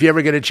them that if you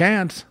ever get a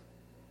chance.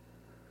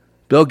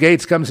 Bill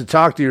Gates comes to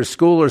talk to your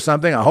school or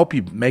something. I hope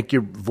you make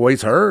your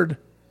voice heard.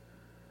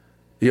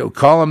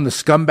 Call him the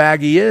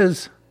scumbag he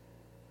is.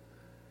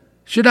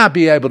 Should not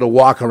be able to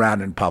walk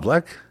around in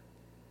public.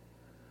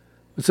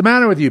 What's the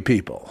matter with you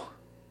people?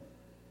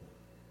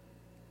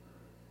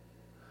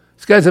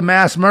 This guy's a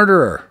mass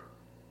murderer.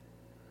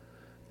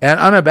 And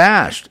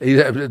unabashed. He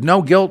has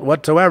no guilt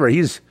whatsoever.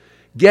 He's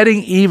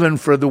getting even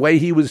for the way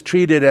he was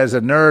treated as a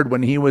nerd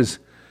when he was,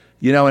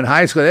 in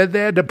high school. They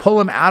had to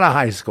pull him out of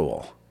high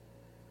school.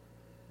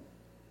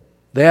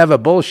 They have a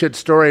bullshit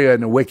story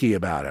in the wiki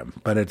about him,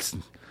 but it's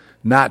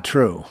not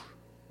true.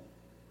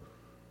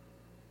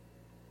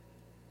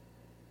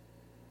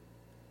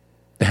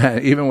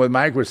 Even with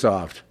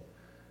Microsoft,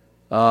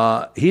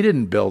 he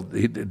didn't build.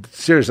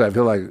 Seriously, I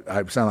feel like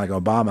I sound like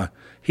Obama.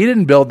 He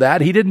didn't build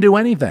that. He didn't do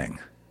anything.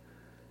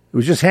 It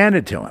was just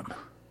handed to him.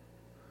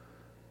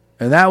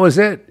 And that was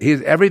it.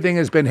 Everything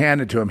has been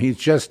handed to him. He's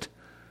just,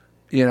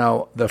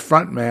 the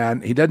front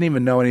man. He doesn't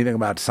even know anything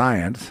about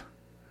science.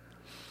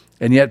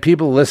 And yet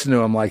people listen to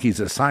him like he's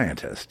a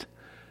scientist.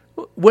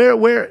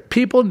 Where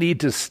people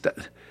need to,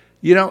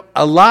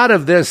 a lot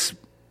of this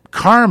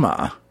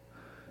karma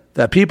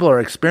that people are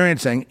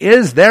experiencing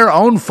is their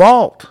own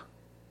fault.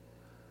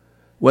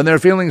 When they're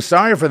feeling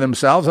sorry for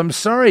themselves, I'm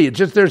sorry.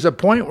 There's a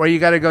point where you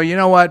got to go, you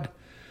know what?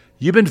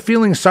 You've been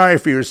feeling sorry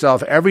for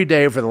yourself every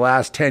day for the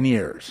last 10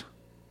 years.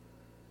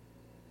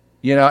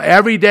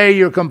 Every day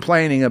you're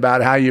complaining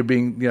about how you're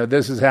being,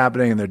 this is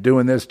happening and they're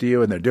doing this to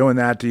you and they're doing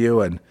that to you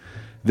and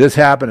this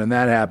happened and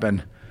that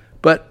happened.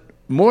 But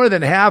more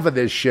than half of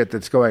this shit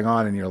that's going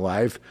on in your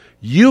life,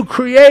 you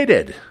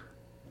created.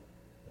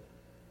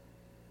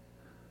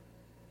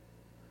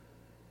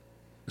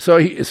 So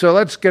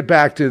let's get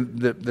back to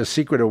the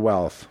secret of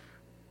wealth.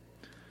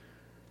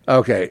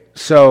 Okay,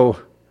 so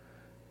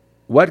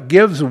what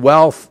gives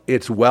wealth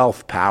its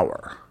wealth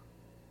power?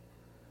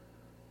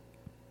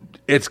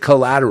 It's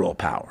collateral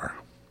power.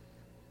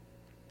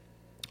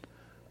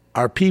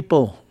 Our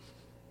people,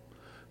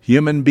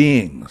 human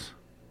beings,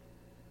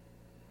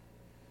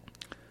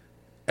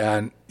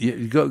 and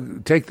you go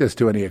take this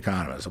to any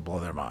economist, it'll blow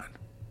their mind.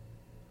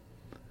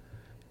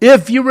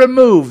 If you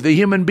remove the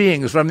human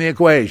beings from the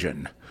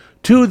equation,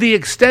 to the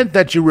extent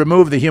that you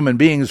remove the human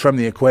beings from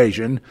the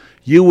equation,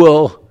 you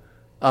will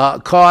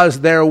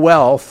cause their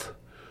wealth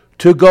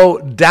to go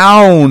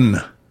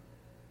down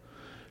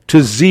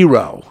to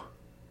zero.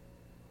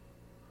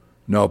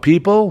 No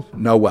people,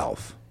 no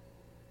wealth.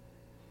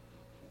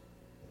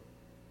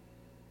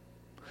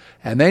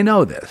 And they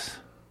know this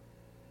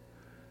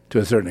to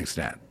a certain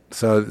extent.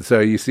 So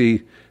you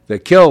see, they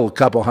kill a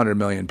couple 100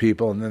 million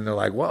people, and then they're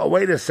like, well,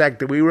 wait a sec,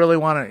 do we really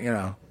want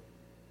to,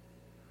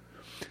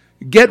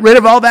 get rid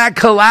of all that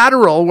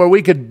collateral where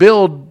we could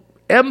build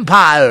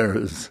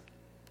empires,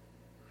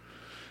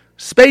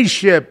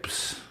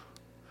 spaceships,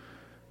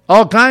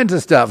 all kinds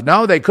of stuff.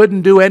 No, they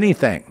couldn't do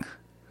anything.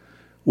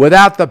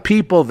 Without the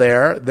people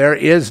there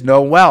is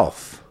no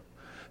wealth.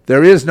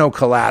 There is no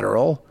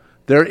collateral.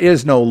 There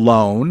is no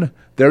loan.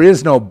 There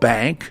is no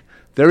bank.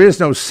 There is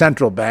no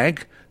central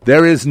bank.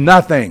 There is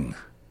nothing.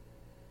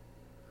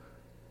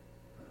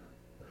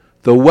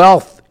 The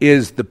wealth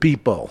is the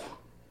people.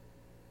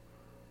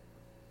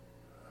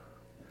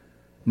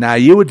 Now,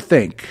 you would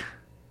think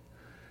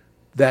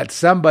that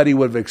somebody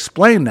would have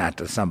explained that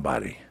to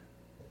somebody.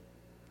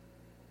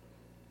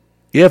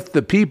 If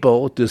the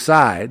people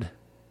decide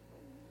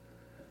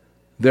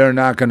they're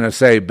not going to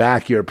say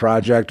back your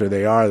project, or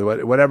they are,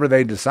 whatever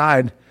they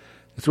decide,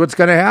 it's what's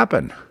going to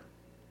happen.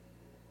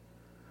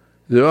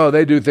 Oh,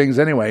 they do things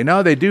anyway.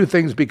 No, they do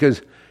things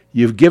because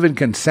you've given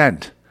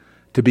consent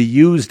to be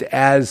used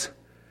as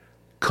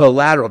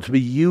collateral, to be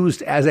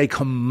used as a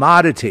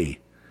commodity.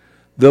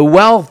 The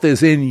wealth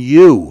is in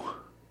you.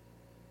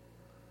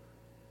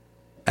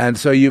 And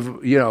so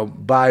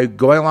by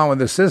going along with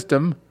the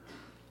system,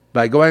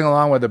 by going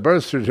along with the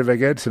birth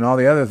certificates and all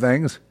the other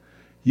things,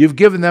 you've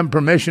given them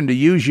permission to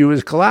use you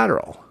as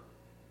collateral.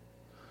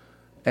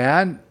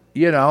 And,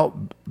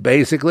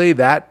 basically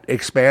that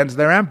expands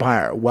their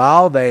empire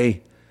while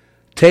they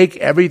take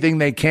everything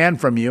they can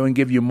from you and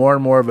give you more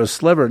and more of a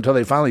sliver until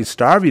they finally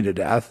starve you to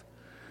death.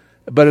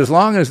 But as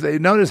long as they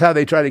notice how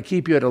they try to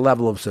keep you at a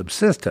level of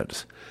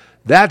subsistence,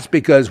 that's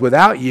because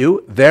without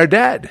you, they're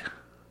dead.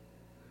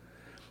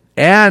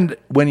 And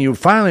when you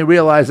finally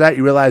realize that,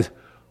 you realize,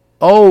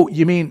 oh,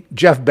 you mean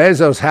Jeff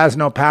Bezos has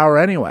no power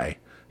anyway?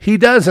 He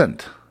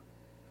doesn't.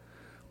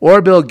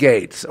 Or Bill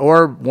Gates,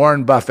 or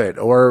Warren Buffett,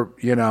 or,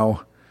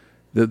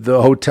 the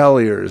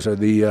hoteliers, or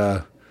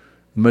the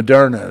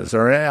Modernas,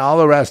 or all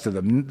the rest of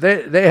them.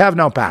 They have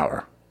no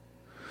power.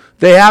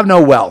 They have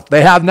no wealth.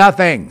 They have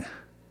nothing.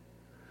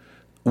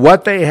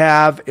 What they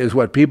have is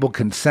what people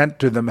consent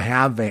to them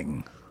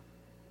having.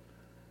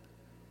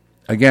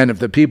 Again, if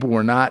the people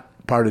were not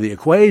part of the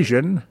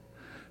equation,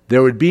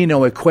 there would be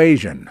no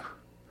equation.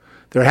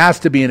 There has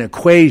to be an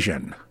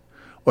equation,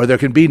 or there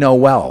can be no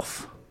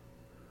wealth.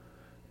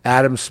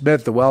 Adam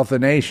Smith, The Wealth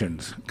of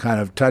Nations, kind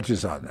of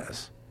touches on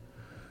this.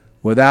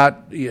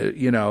 Without,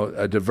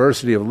 a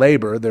diversity of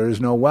labor, there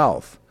is no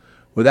wealth.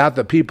 Without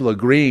the people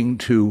agreeing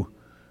to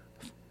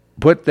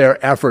put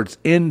their efforts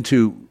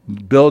into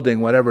building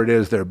whatever it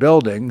is they're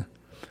building,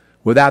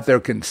 without their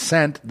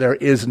consent, there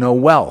is no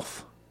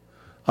wealth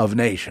of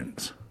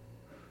nations.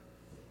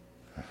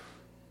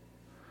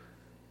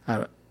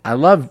 I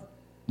love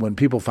when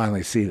people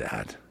finally see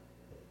that.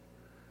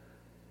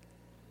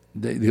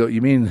 They go,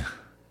 you mean...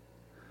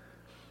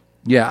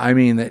 Yeah, I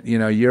mean that,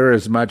 you're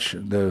as much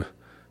the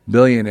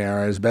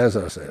billionaire as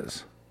Bezos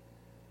is.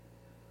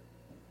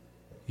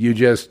 You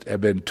just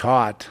have been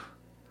taught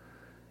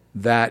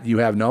that you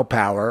have no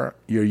power,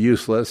 you're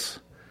useless,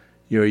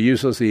 you're a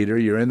useless eater,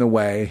 you're in the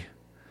way,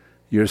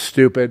 you're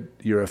stupid,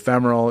 you're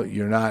ephemeral,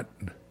 you're not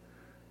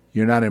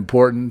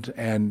important,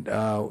 and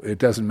it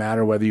doesn't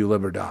matter whether you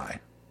live or die.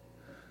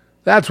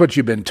 That's what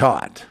you've been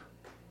taught.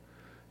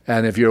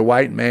 And if you're a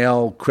white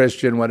male,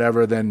 Christian,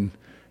 whatever, then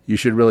you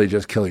should really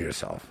just kill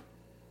yourself.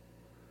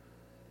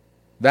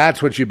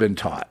 That's what you've been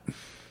taught.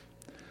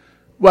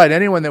 Right,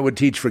 anyone that would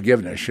teach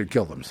forgiveness should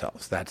kill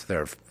themselves. That's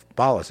their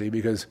policy,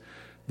 because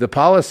the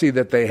policy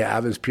that they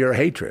have is pure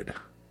hatred.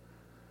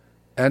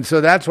 And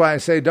so that's why I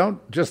say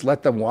don't just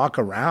let them walk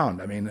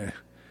around. I mean,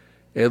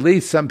 at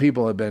least some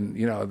people have been,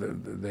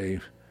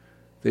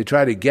 they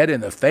try to get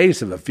in the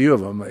face of a few of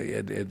them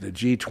at the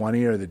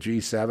G20 or the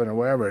G7 or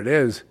wherever it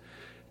is,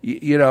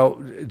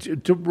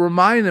 to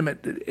remind them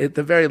at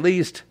the very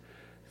least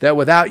that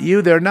without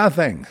you, they're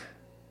nothing.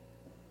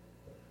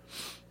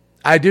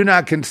 I do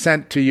not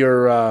consent to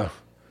your,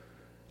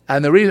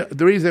 and the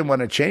reason I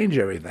want to change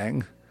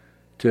everything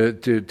to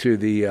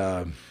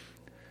the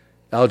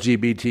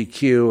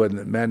LGBTQ and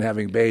the men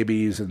having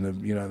babies and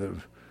the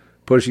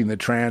pushing the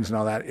trans and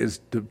all that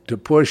is to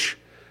push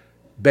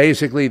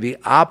basically the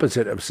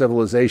opposite of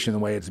civilization the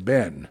way it's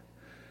been,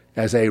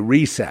 as a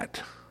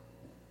reset.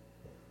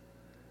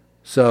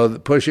 So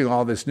pushing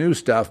all this new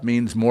stuff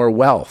means more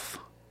wealth.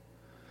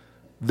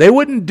 They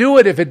wouldn't do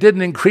it if it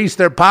didn't increase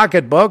their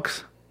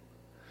pocketbooks.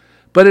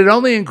 But it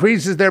only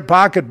increases their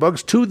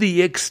pocketbooks to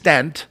the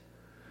extent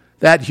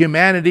that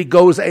humanity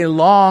goes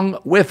along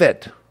with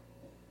it.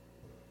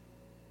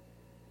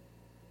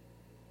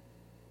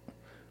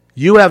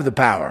 You have the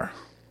power,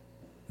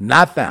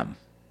 not them.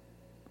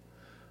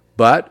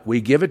 But we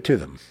give it to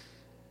them.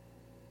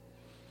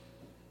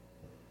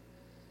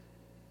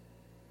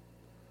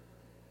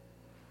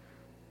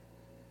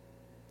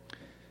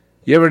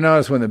 You ever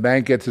notice when the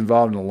bank gets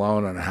involved in a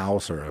loan on a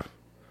house or a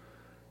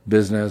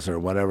business or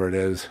whatever it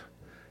is,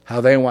 how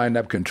they wind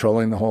up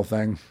controlling the whole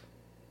thing?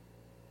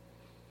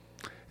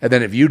 And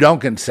then if you don't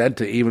consent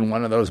to even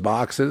one of those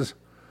boxes,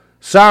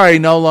 sorry,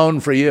 no loan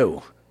for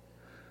you.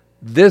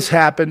 This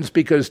happens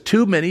because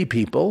too many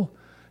people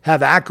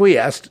have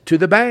acquiesced to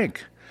the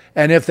bank.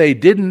 And if they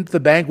didn't, the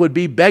bank would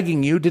be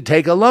begging you to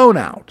take a loan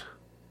out.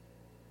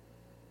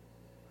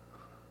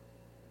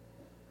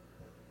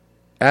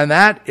 And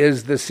that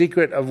is the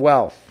secret of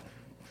wealth.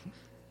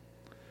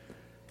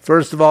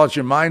 First of all, it's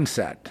your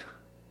mindset.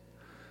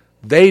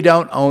 They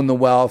don't own the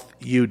wealth,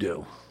 you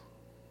do.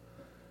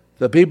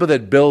 The people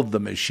that build the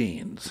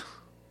machines,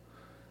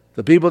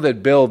 the people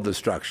that build the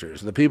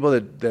structures, the people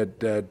that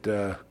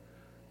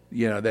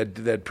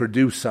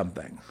produce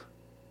something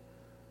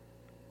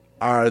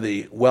are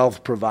the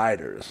wealth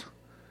providers.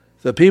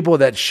 The people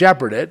that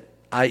shepherd it,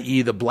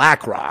 i.e. the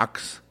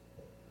BlackRocks,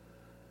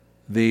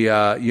 the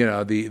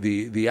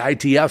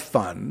ITF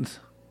funds,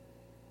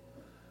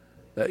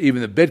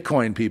 even the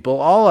Bitcoin people,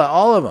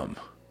 all of them.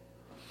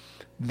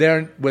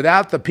 They're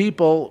without the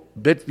people.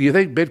 Do you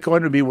think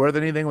Bitcoin would be worth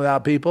anything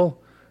without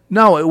people?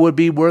 No, it would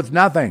be worth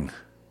nothing.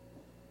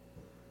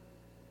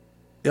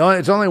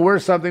 It's only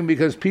worth something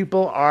because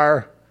people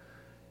are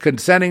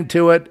consenting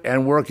to it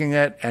and working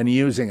it and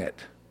using it.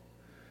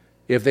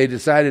 If they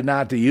decided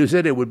not to use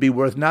it, it would be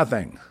worth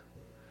nothing.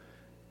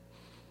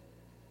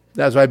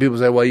 That's why people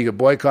say, "Well, you could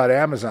boycott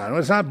Amazon." Well,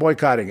 it's not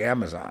boycotting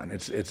Amazon.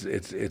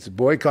 It's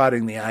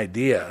boycotting the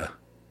idea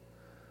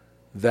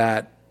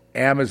that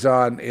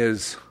Amazon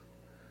is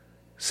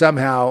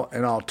somehow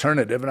an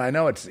alternative, and I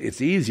know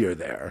it's easier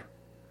there.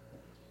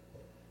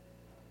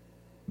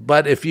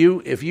 But if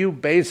you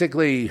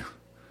basically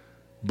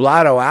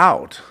blotto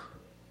out,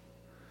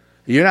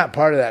 you're not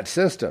part of that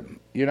system.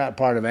 You're not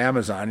part of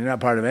Amazon. You're not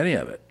part of any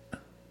of it.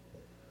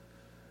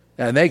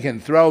 And they can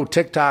throw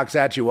TikToks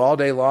at you all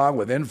day long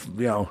with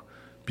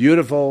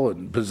beautiful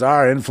and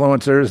bizarre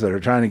influencers that are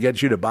trying to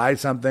get you to buy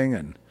something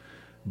and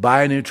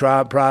buy a new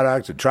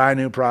product and try a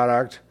new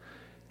product.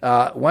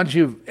 Once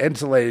you've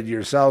insulated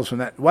yourselves from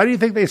that, why do you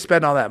think they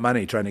spend all that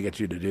money trying to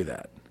get you to do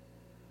that?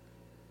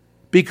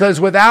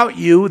 Because without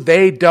you,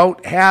 they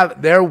don't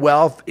have, their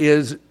wealth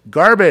is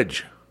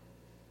garbage.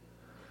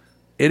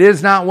 It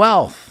is not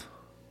wealth.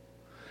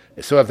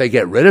 So if they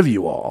get rid of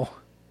you all,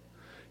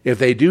 if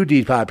they do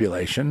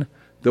depopulation,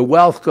 the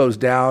wealth goes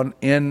down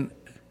in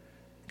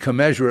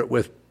commensurate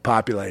with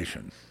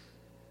population.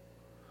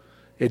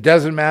 It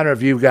doesn't matter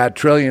if you've got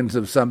trillions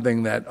of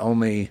something that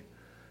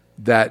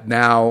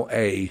now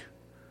a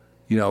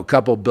a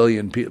couple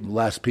billion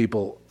less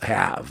people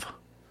have.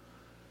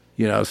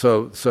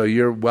 So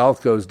your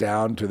wealth goes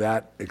down to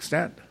that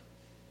extent.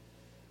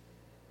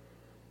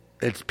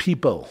 It's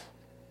people.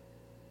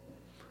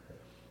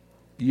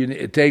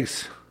 It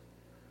takes,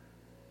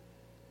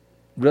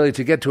 really,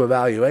 to get to a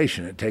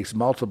valuation, it takes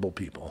multiple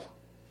people,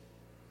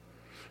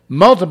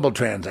 multiple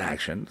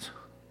transactions,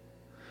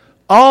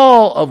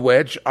 all of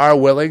which are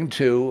willing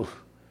to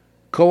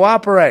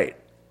cooperate.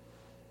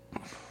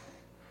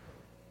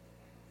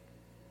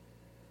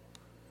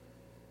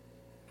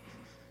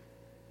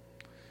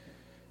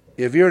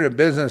 If you're in a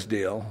business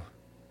deal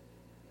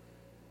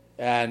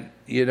and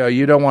you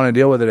don't want to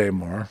deal with it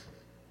anymore,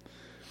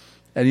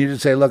 and you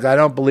just say, "Look, I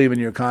don't believe in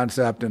your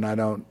concept, and I'm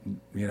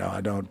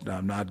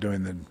not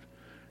doing the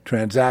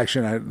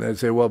transaction." They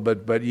say, "Well,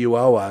 but you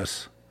owe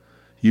us.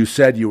 You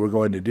said you were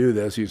going to do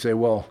this." You say,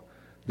 "Well,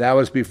 that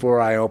was before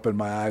I opened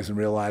my eyes and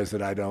realized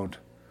that I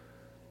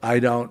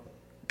don't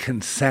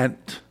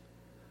consent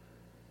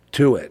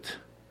to it."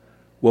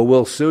 "Well,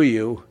 we'll sue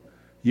you."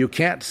 "You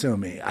can't sue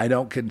me. I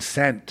don't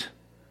consent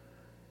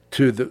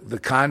to the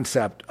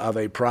concept of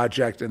a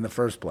project in the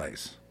first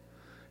place,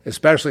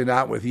 especially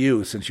not with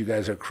you, since you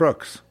guys are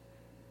crooks."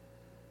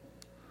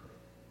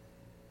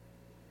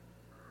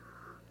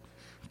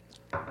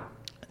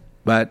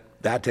 But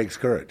that takes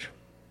courage.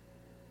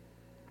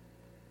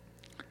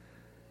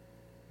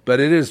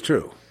 But it is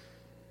true.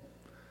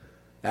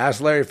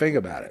 Ask Larry Fink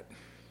about it.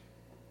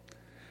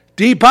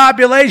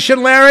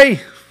 Depopulation,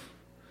 Larry.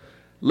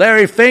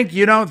 Larry Fink,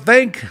 you don't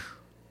think?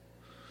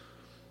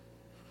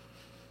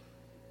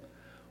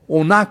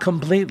 Well, not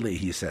completely,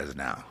 he says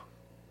now.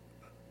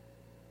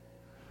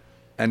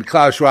 And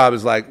Klaus Schwab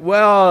is like,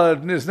 well,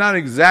 it's not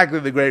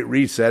exactly the Great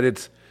Reset.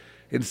 It's,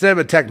 instead of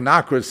a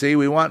technocracy,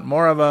 we want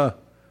more of a,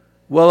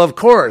 well, of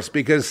course,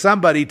 because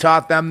somebody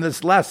taught them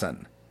this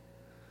lesson.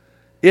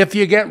 If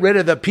you get rid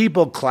of the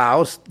people,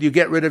 Klaus, you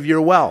get rid of your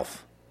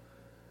wealth.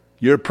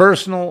 Your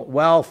personal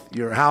wealth,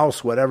 your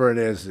house, whatever it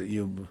is that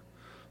you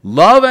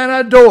love and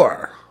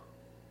adore,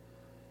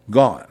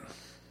 gone.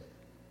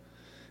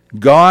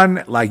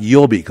 Gone like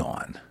you'll be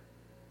gone.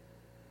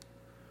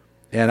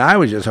 And I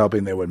was just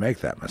hoping they would make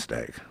that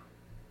mistake.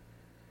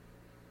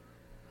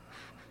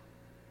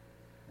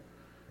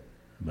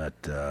 But,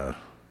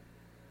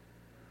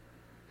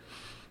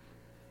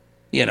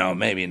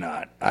 maybe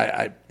not.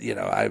 I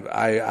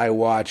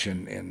watch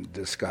in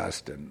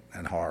disgust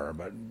and horror,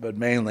 but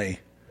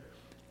mainly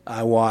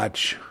I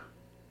watch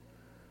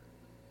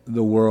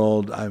the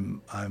world. I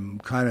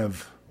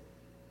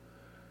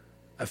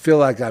feel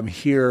like I'm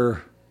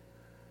here.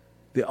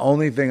 The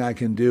only thing I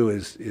can do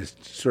is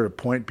sort of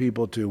point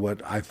people to what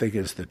I think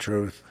is the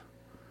truth,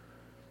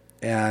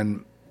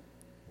 and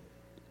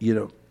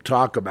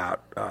talk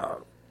about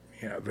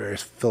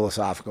various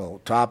philosophical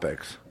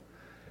topics.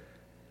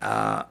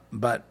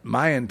 But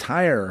my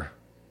entire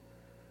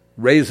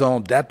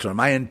raison d'être,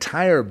 my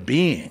entire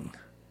being,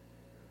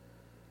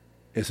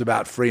 is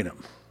about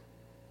freedom,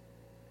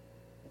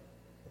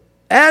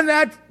 and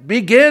that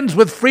begins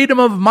with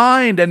freedom of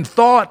mind and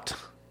thought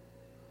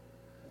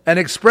and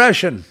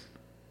expression.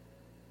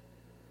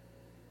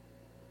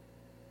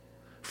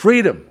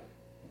 Freedom.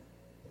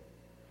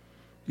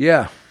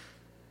 Yeah,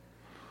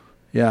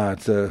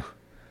 it's a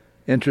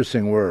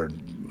interesting word.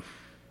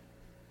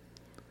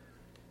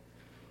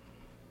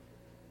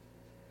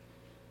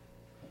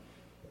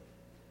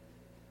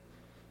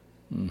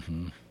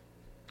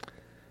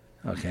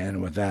 Okay,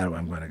 and with that,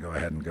 I'm going to go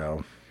ahead and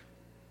go.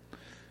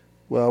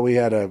 Well, we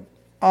had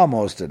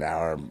almost an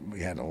hour.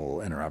 We had a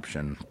little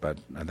interruption, but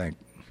I think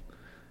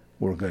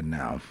we're good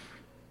now.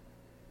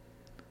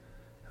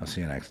 I'll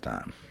see you next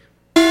time.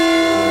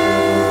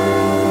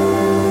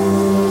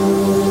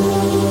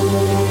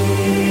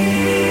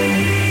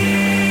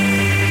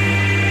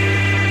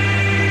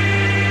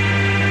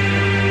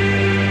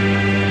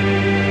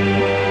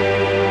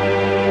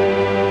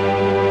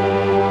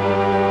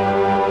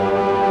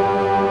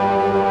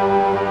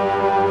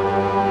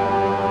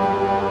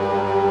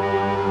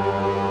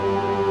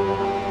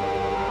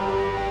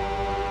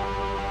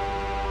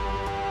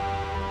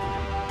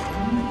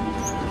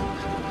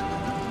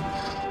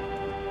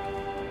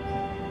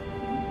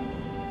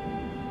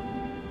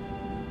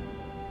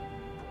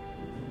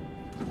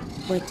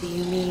 What do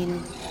you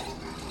mean?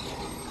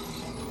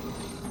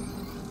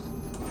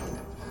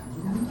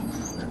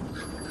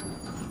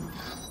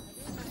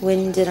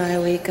 When did I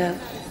wake up?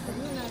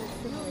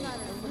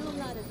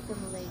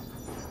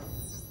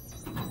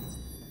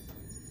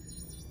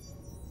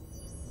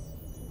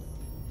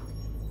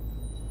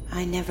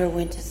 I never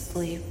went to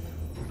sleep.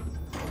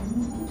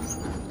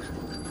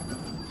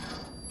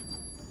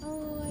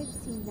 Oh, I've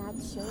seen that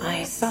show.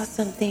 I saw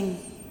something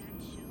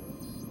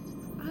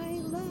I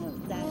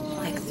love that.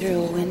 like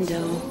through a window.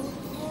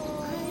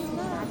 I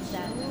love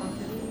that.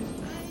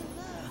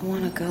 I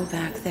want to go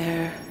back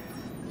there.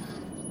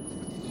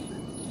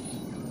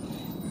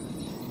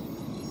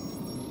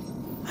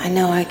 I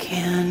know I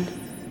can,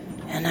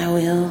 and I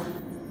will.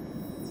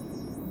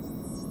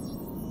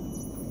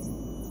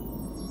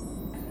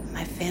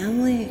 My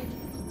family,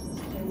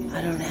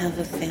 I don't have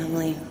a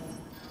family.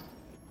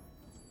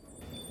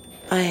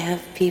 I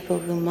have people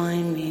who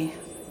mind me.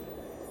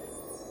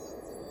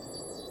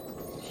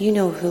 You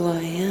know who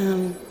I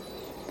am.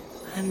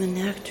 I'm an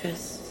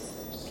actress.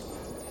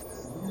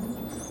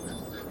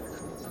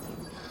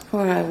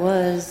 Or I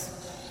was.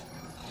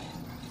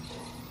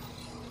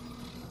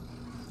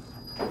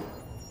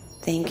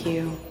 Thank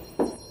you.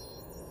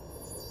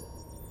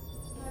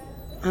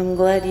 I'm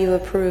glad you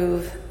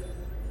approve.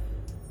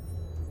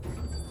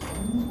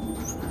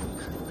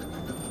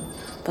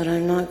 But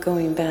I'm not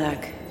going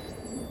back.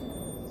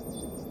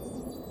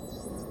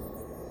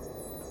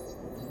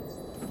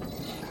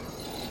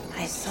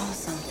 I saw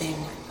something.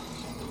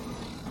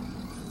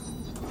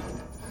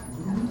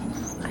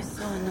 I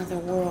saw another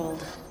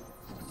world.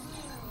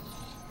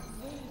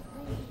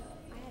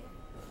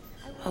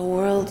 A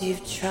world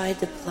you've tried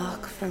to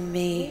block from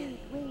me,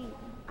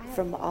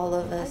 from all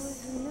of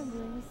us.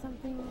 Remembering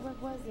something. What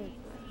was it?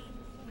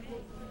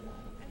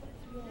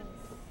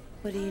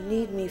 What do you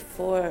need me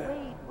for?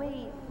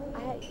 Wait.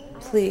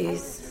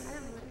 Please.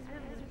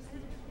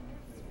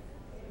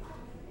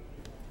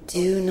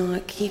 Do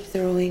not keep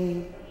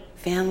throwing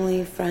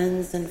family,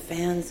 friends, and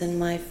fans in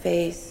my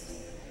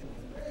face.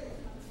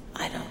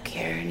 I don't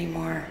care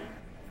anymore.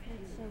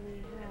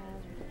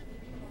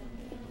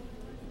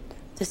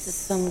 This is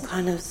some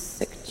kind of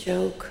sick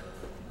joke.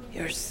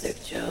 Your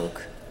sick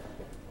joke.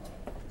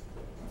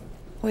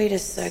 Wait a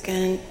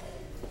second.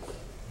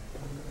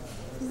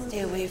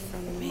 Stay away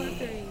from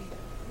me.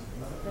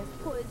 There's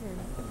poison.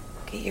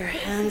 Get your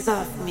hands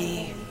off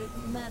me.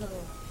 It's metal.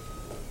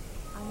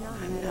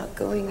 I'm not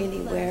going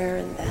anywhere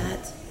in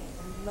that.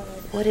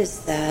 What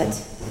is that?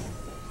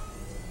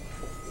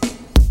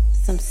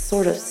 Some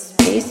sort of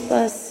space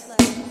bus?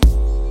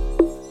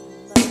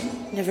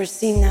 Never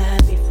seen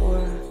that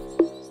before.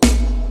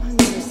 I've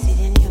never seen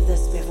any of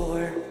this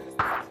before.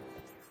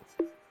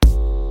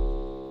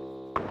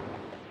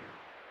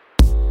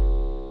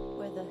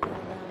 Where the hell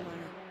am I?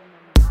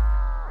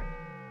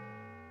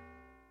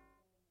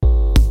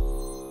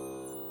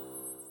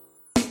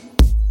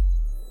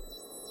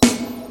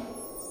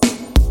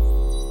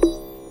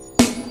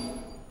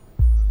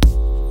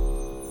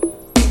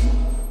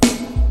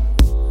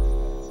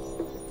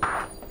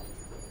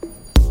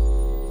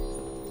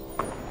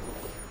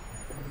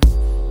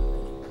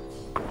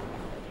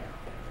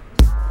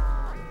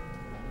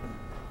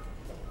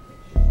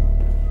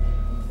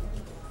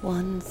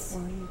 Once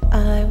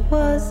I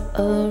was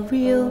a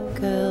real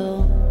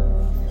girl,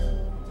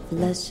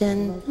 flesh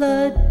and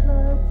blood,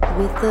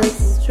 with a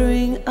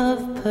string of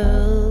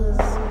pearls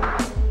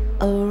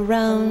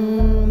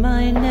around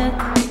my neck.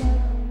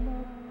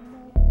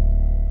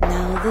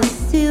 Now the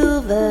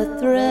silver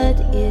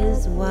thread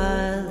is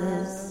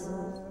wireless,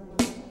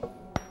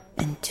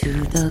 and to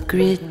the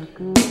grid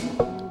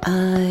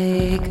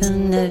I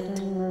connect.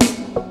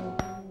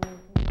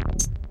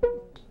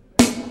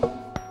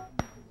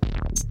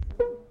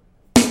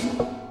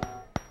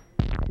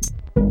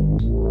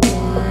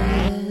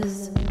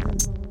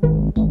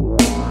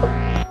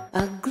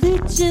 A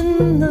glitch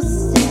in the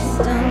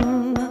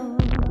system.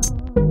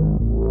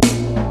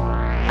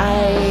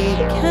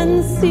 I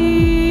can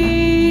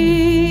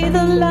see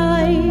the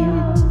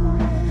light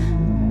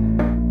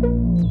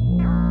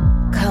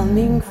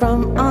coming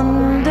from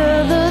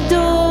under the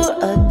door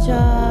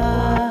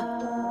ajar.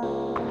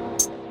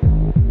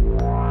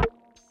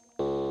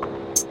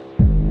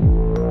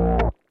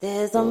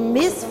 There's a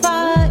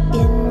misfire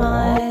in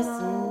my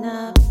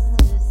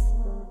synapses.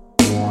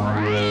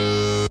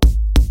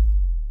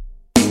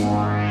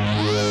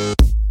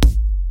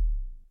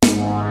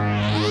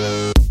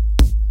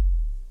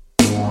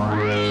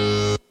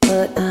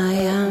 But I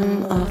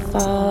am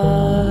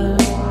afar.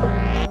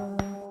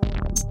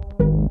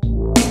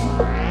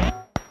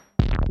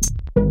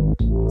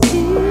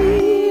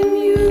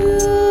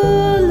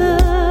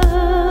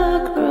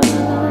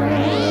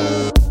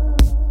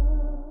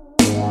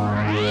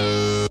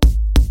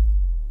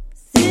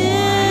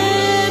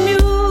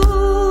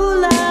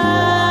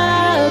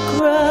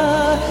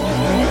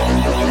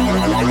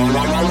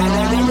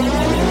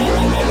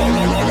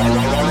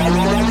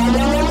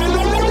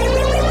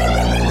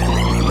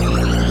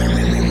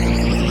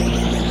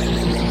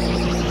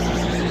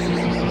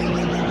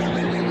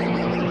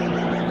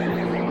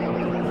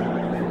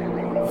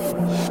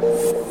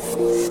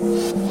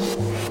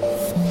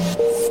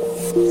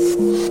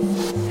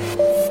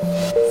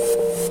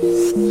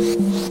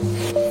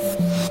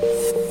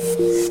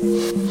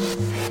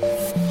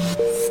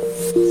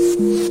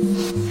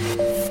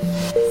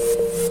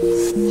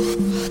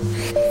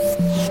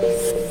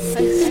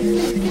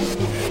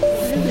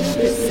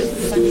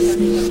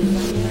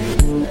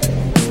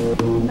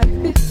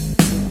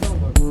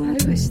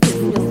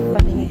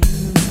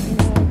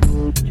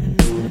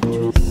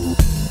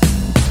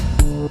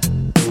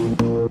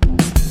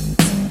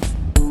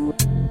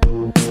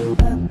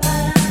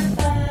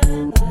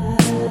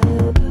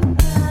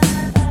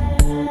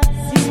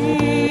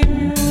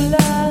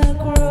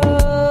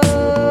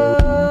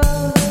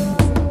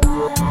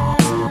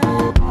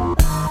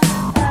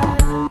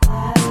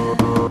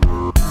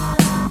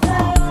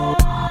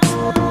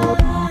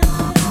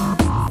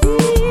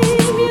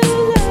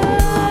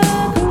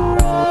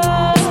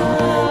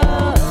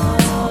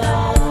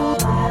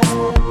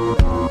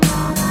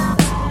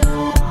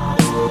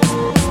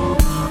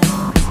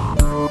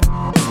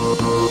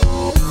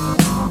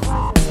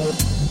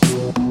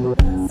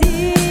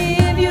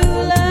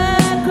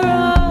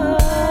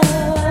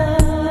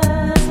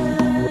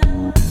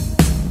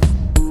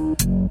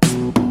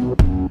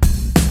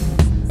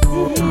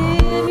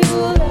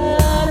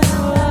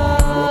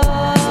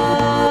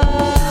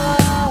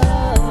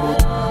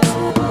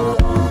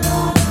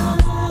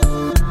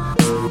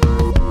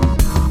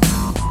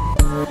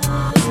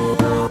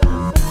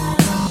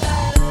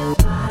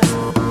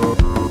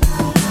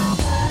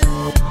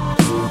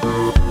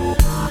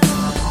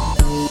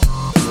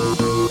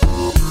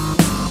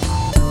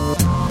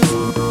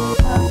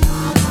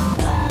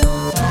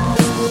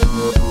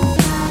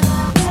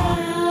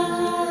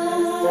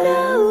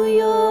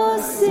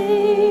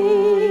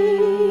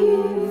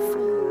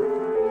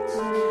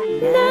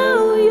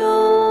 Now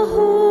you're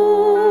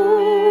home.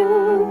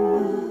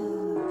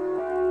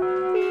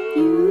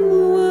 You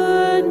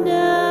were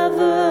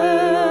never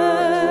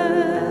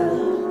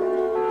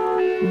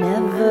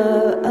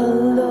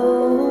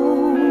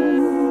alone.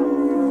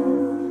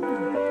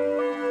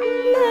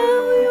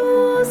 Now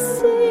you're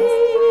safe.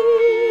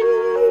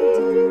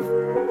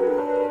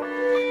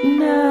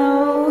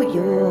 Now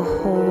you're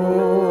home.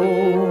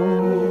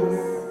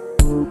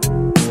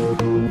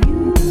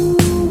 You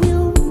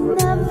will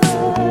never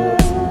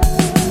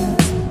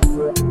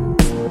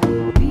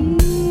be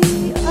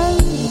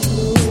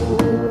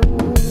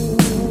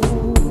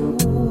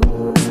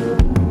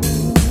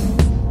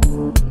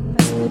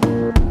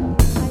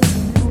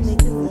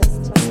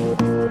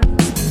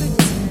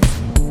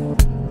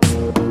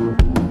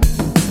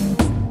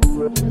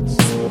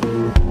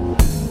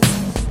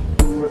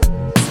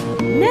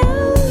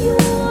now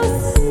you're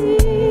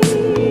safe.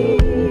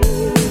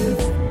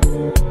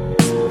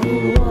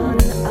 One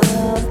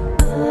of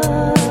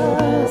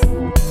us.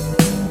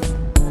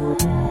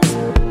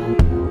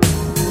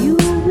 You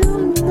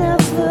will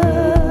never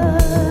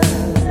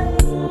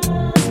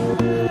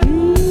be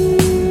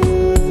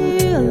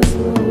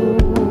alone.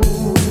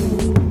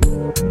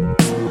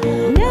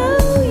 Now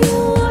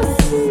you're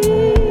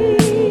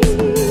safe.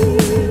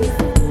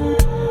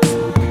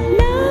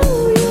 Now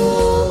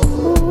you're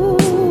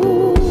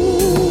home.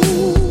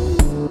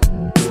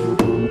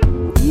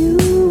 You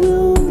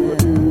will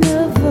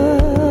never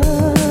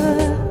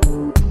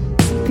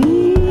be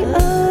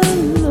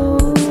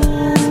alone.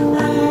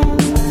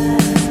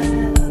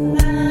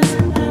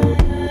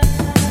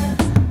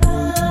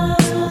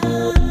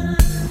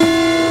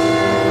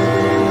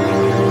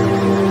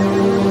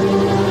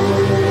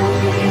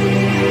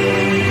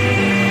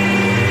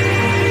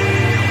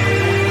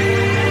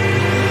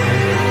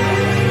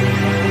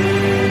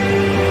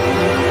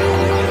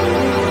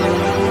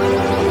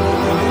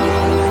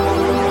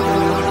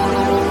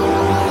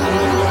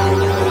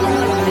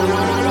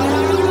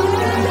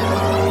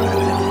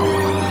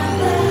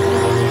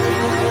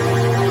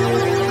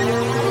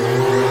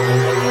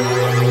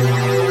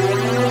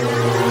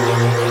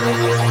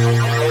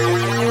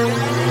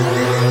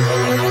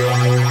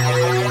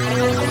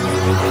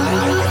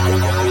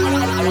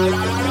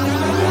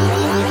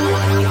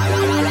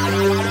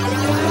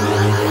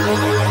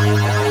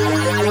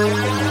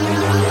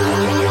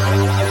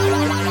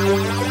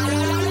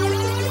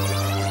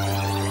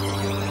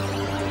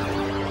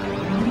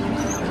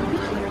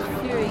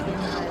 Interfering in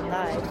my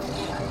life.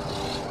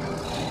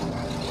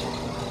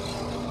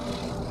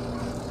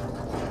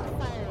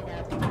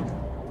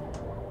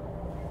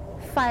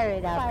 Fire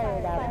it up. Fire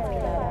it up.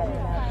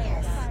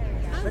 Yes.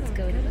 Let's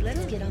go.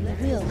 Let's get on the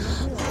wheel.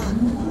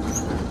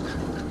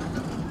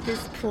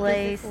 This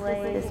place,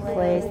 this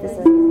place, this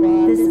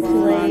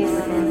place,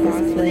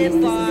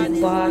 within box,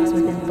 within box,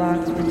 within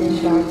box,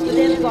 within box,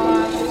 within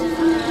box.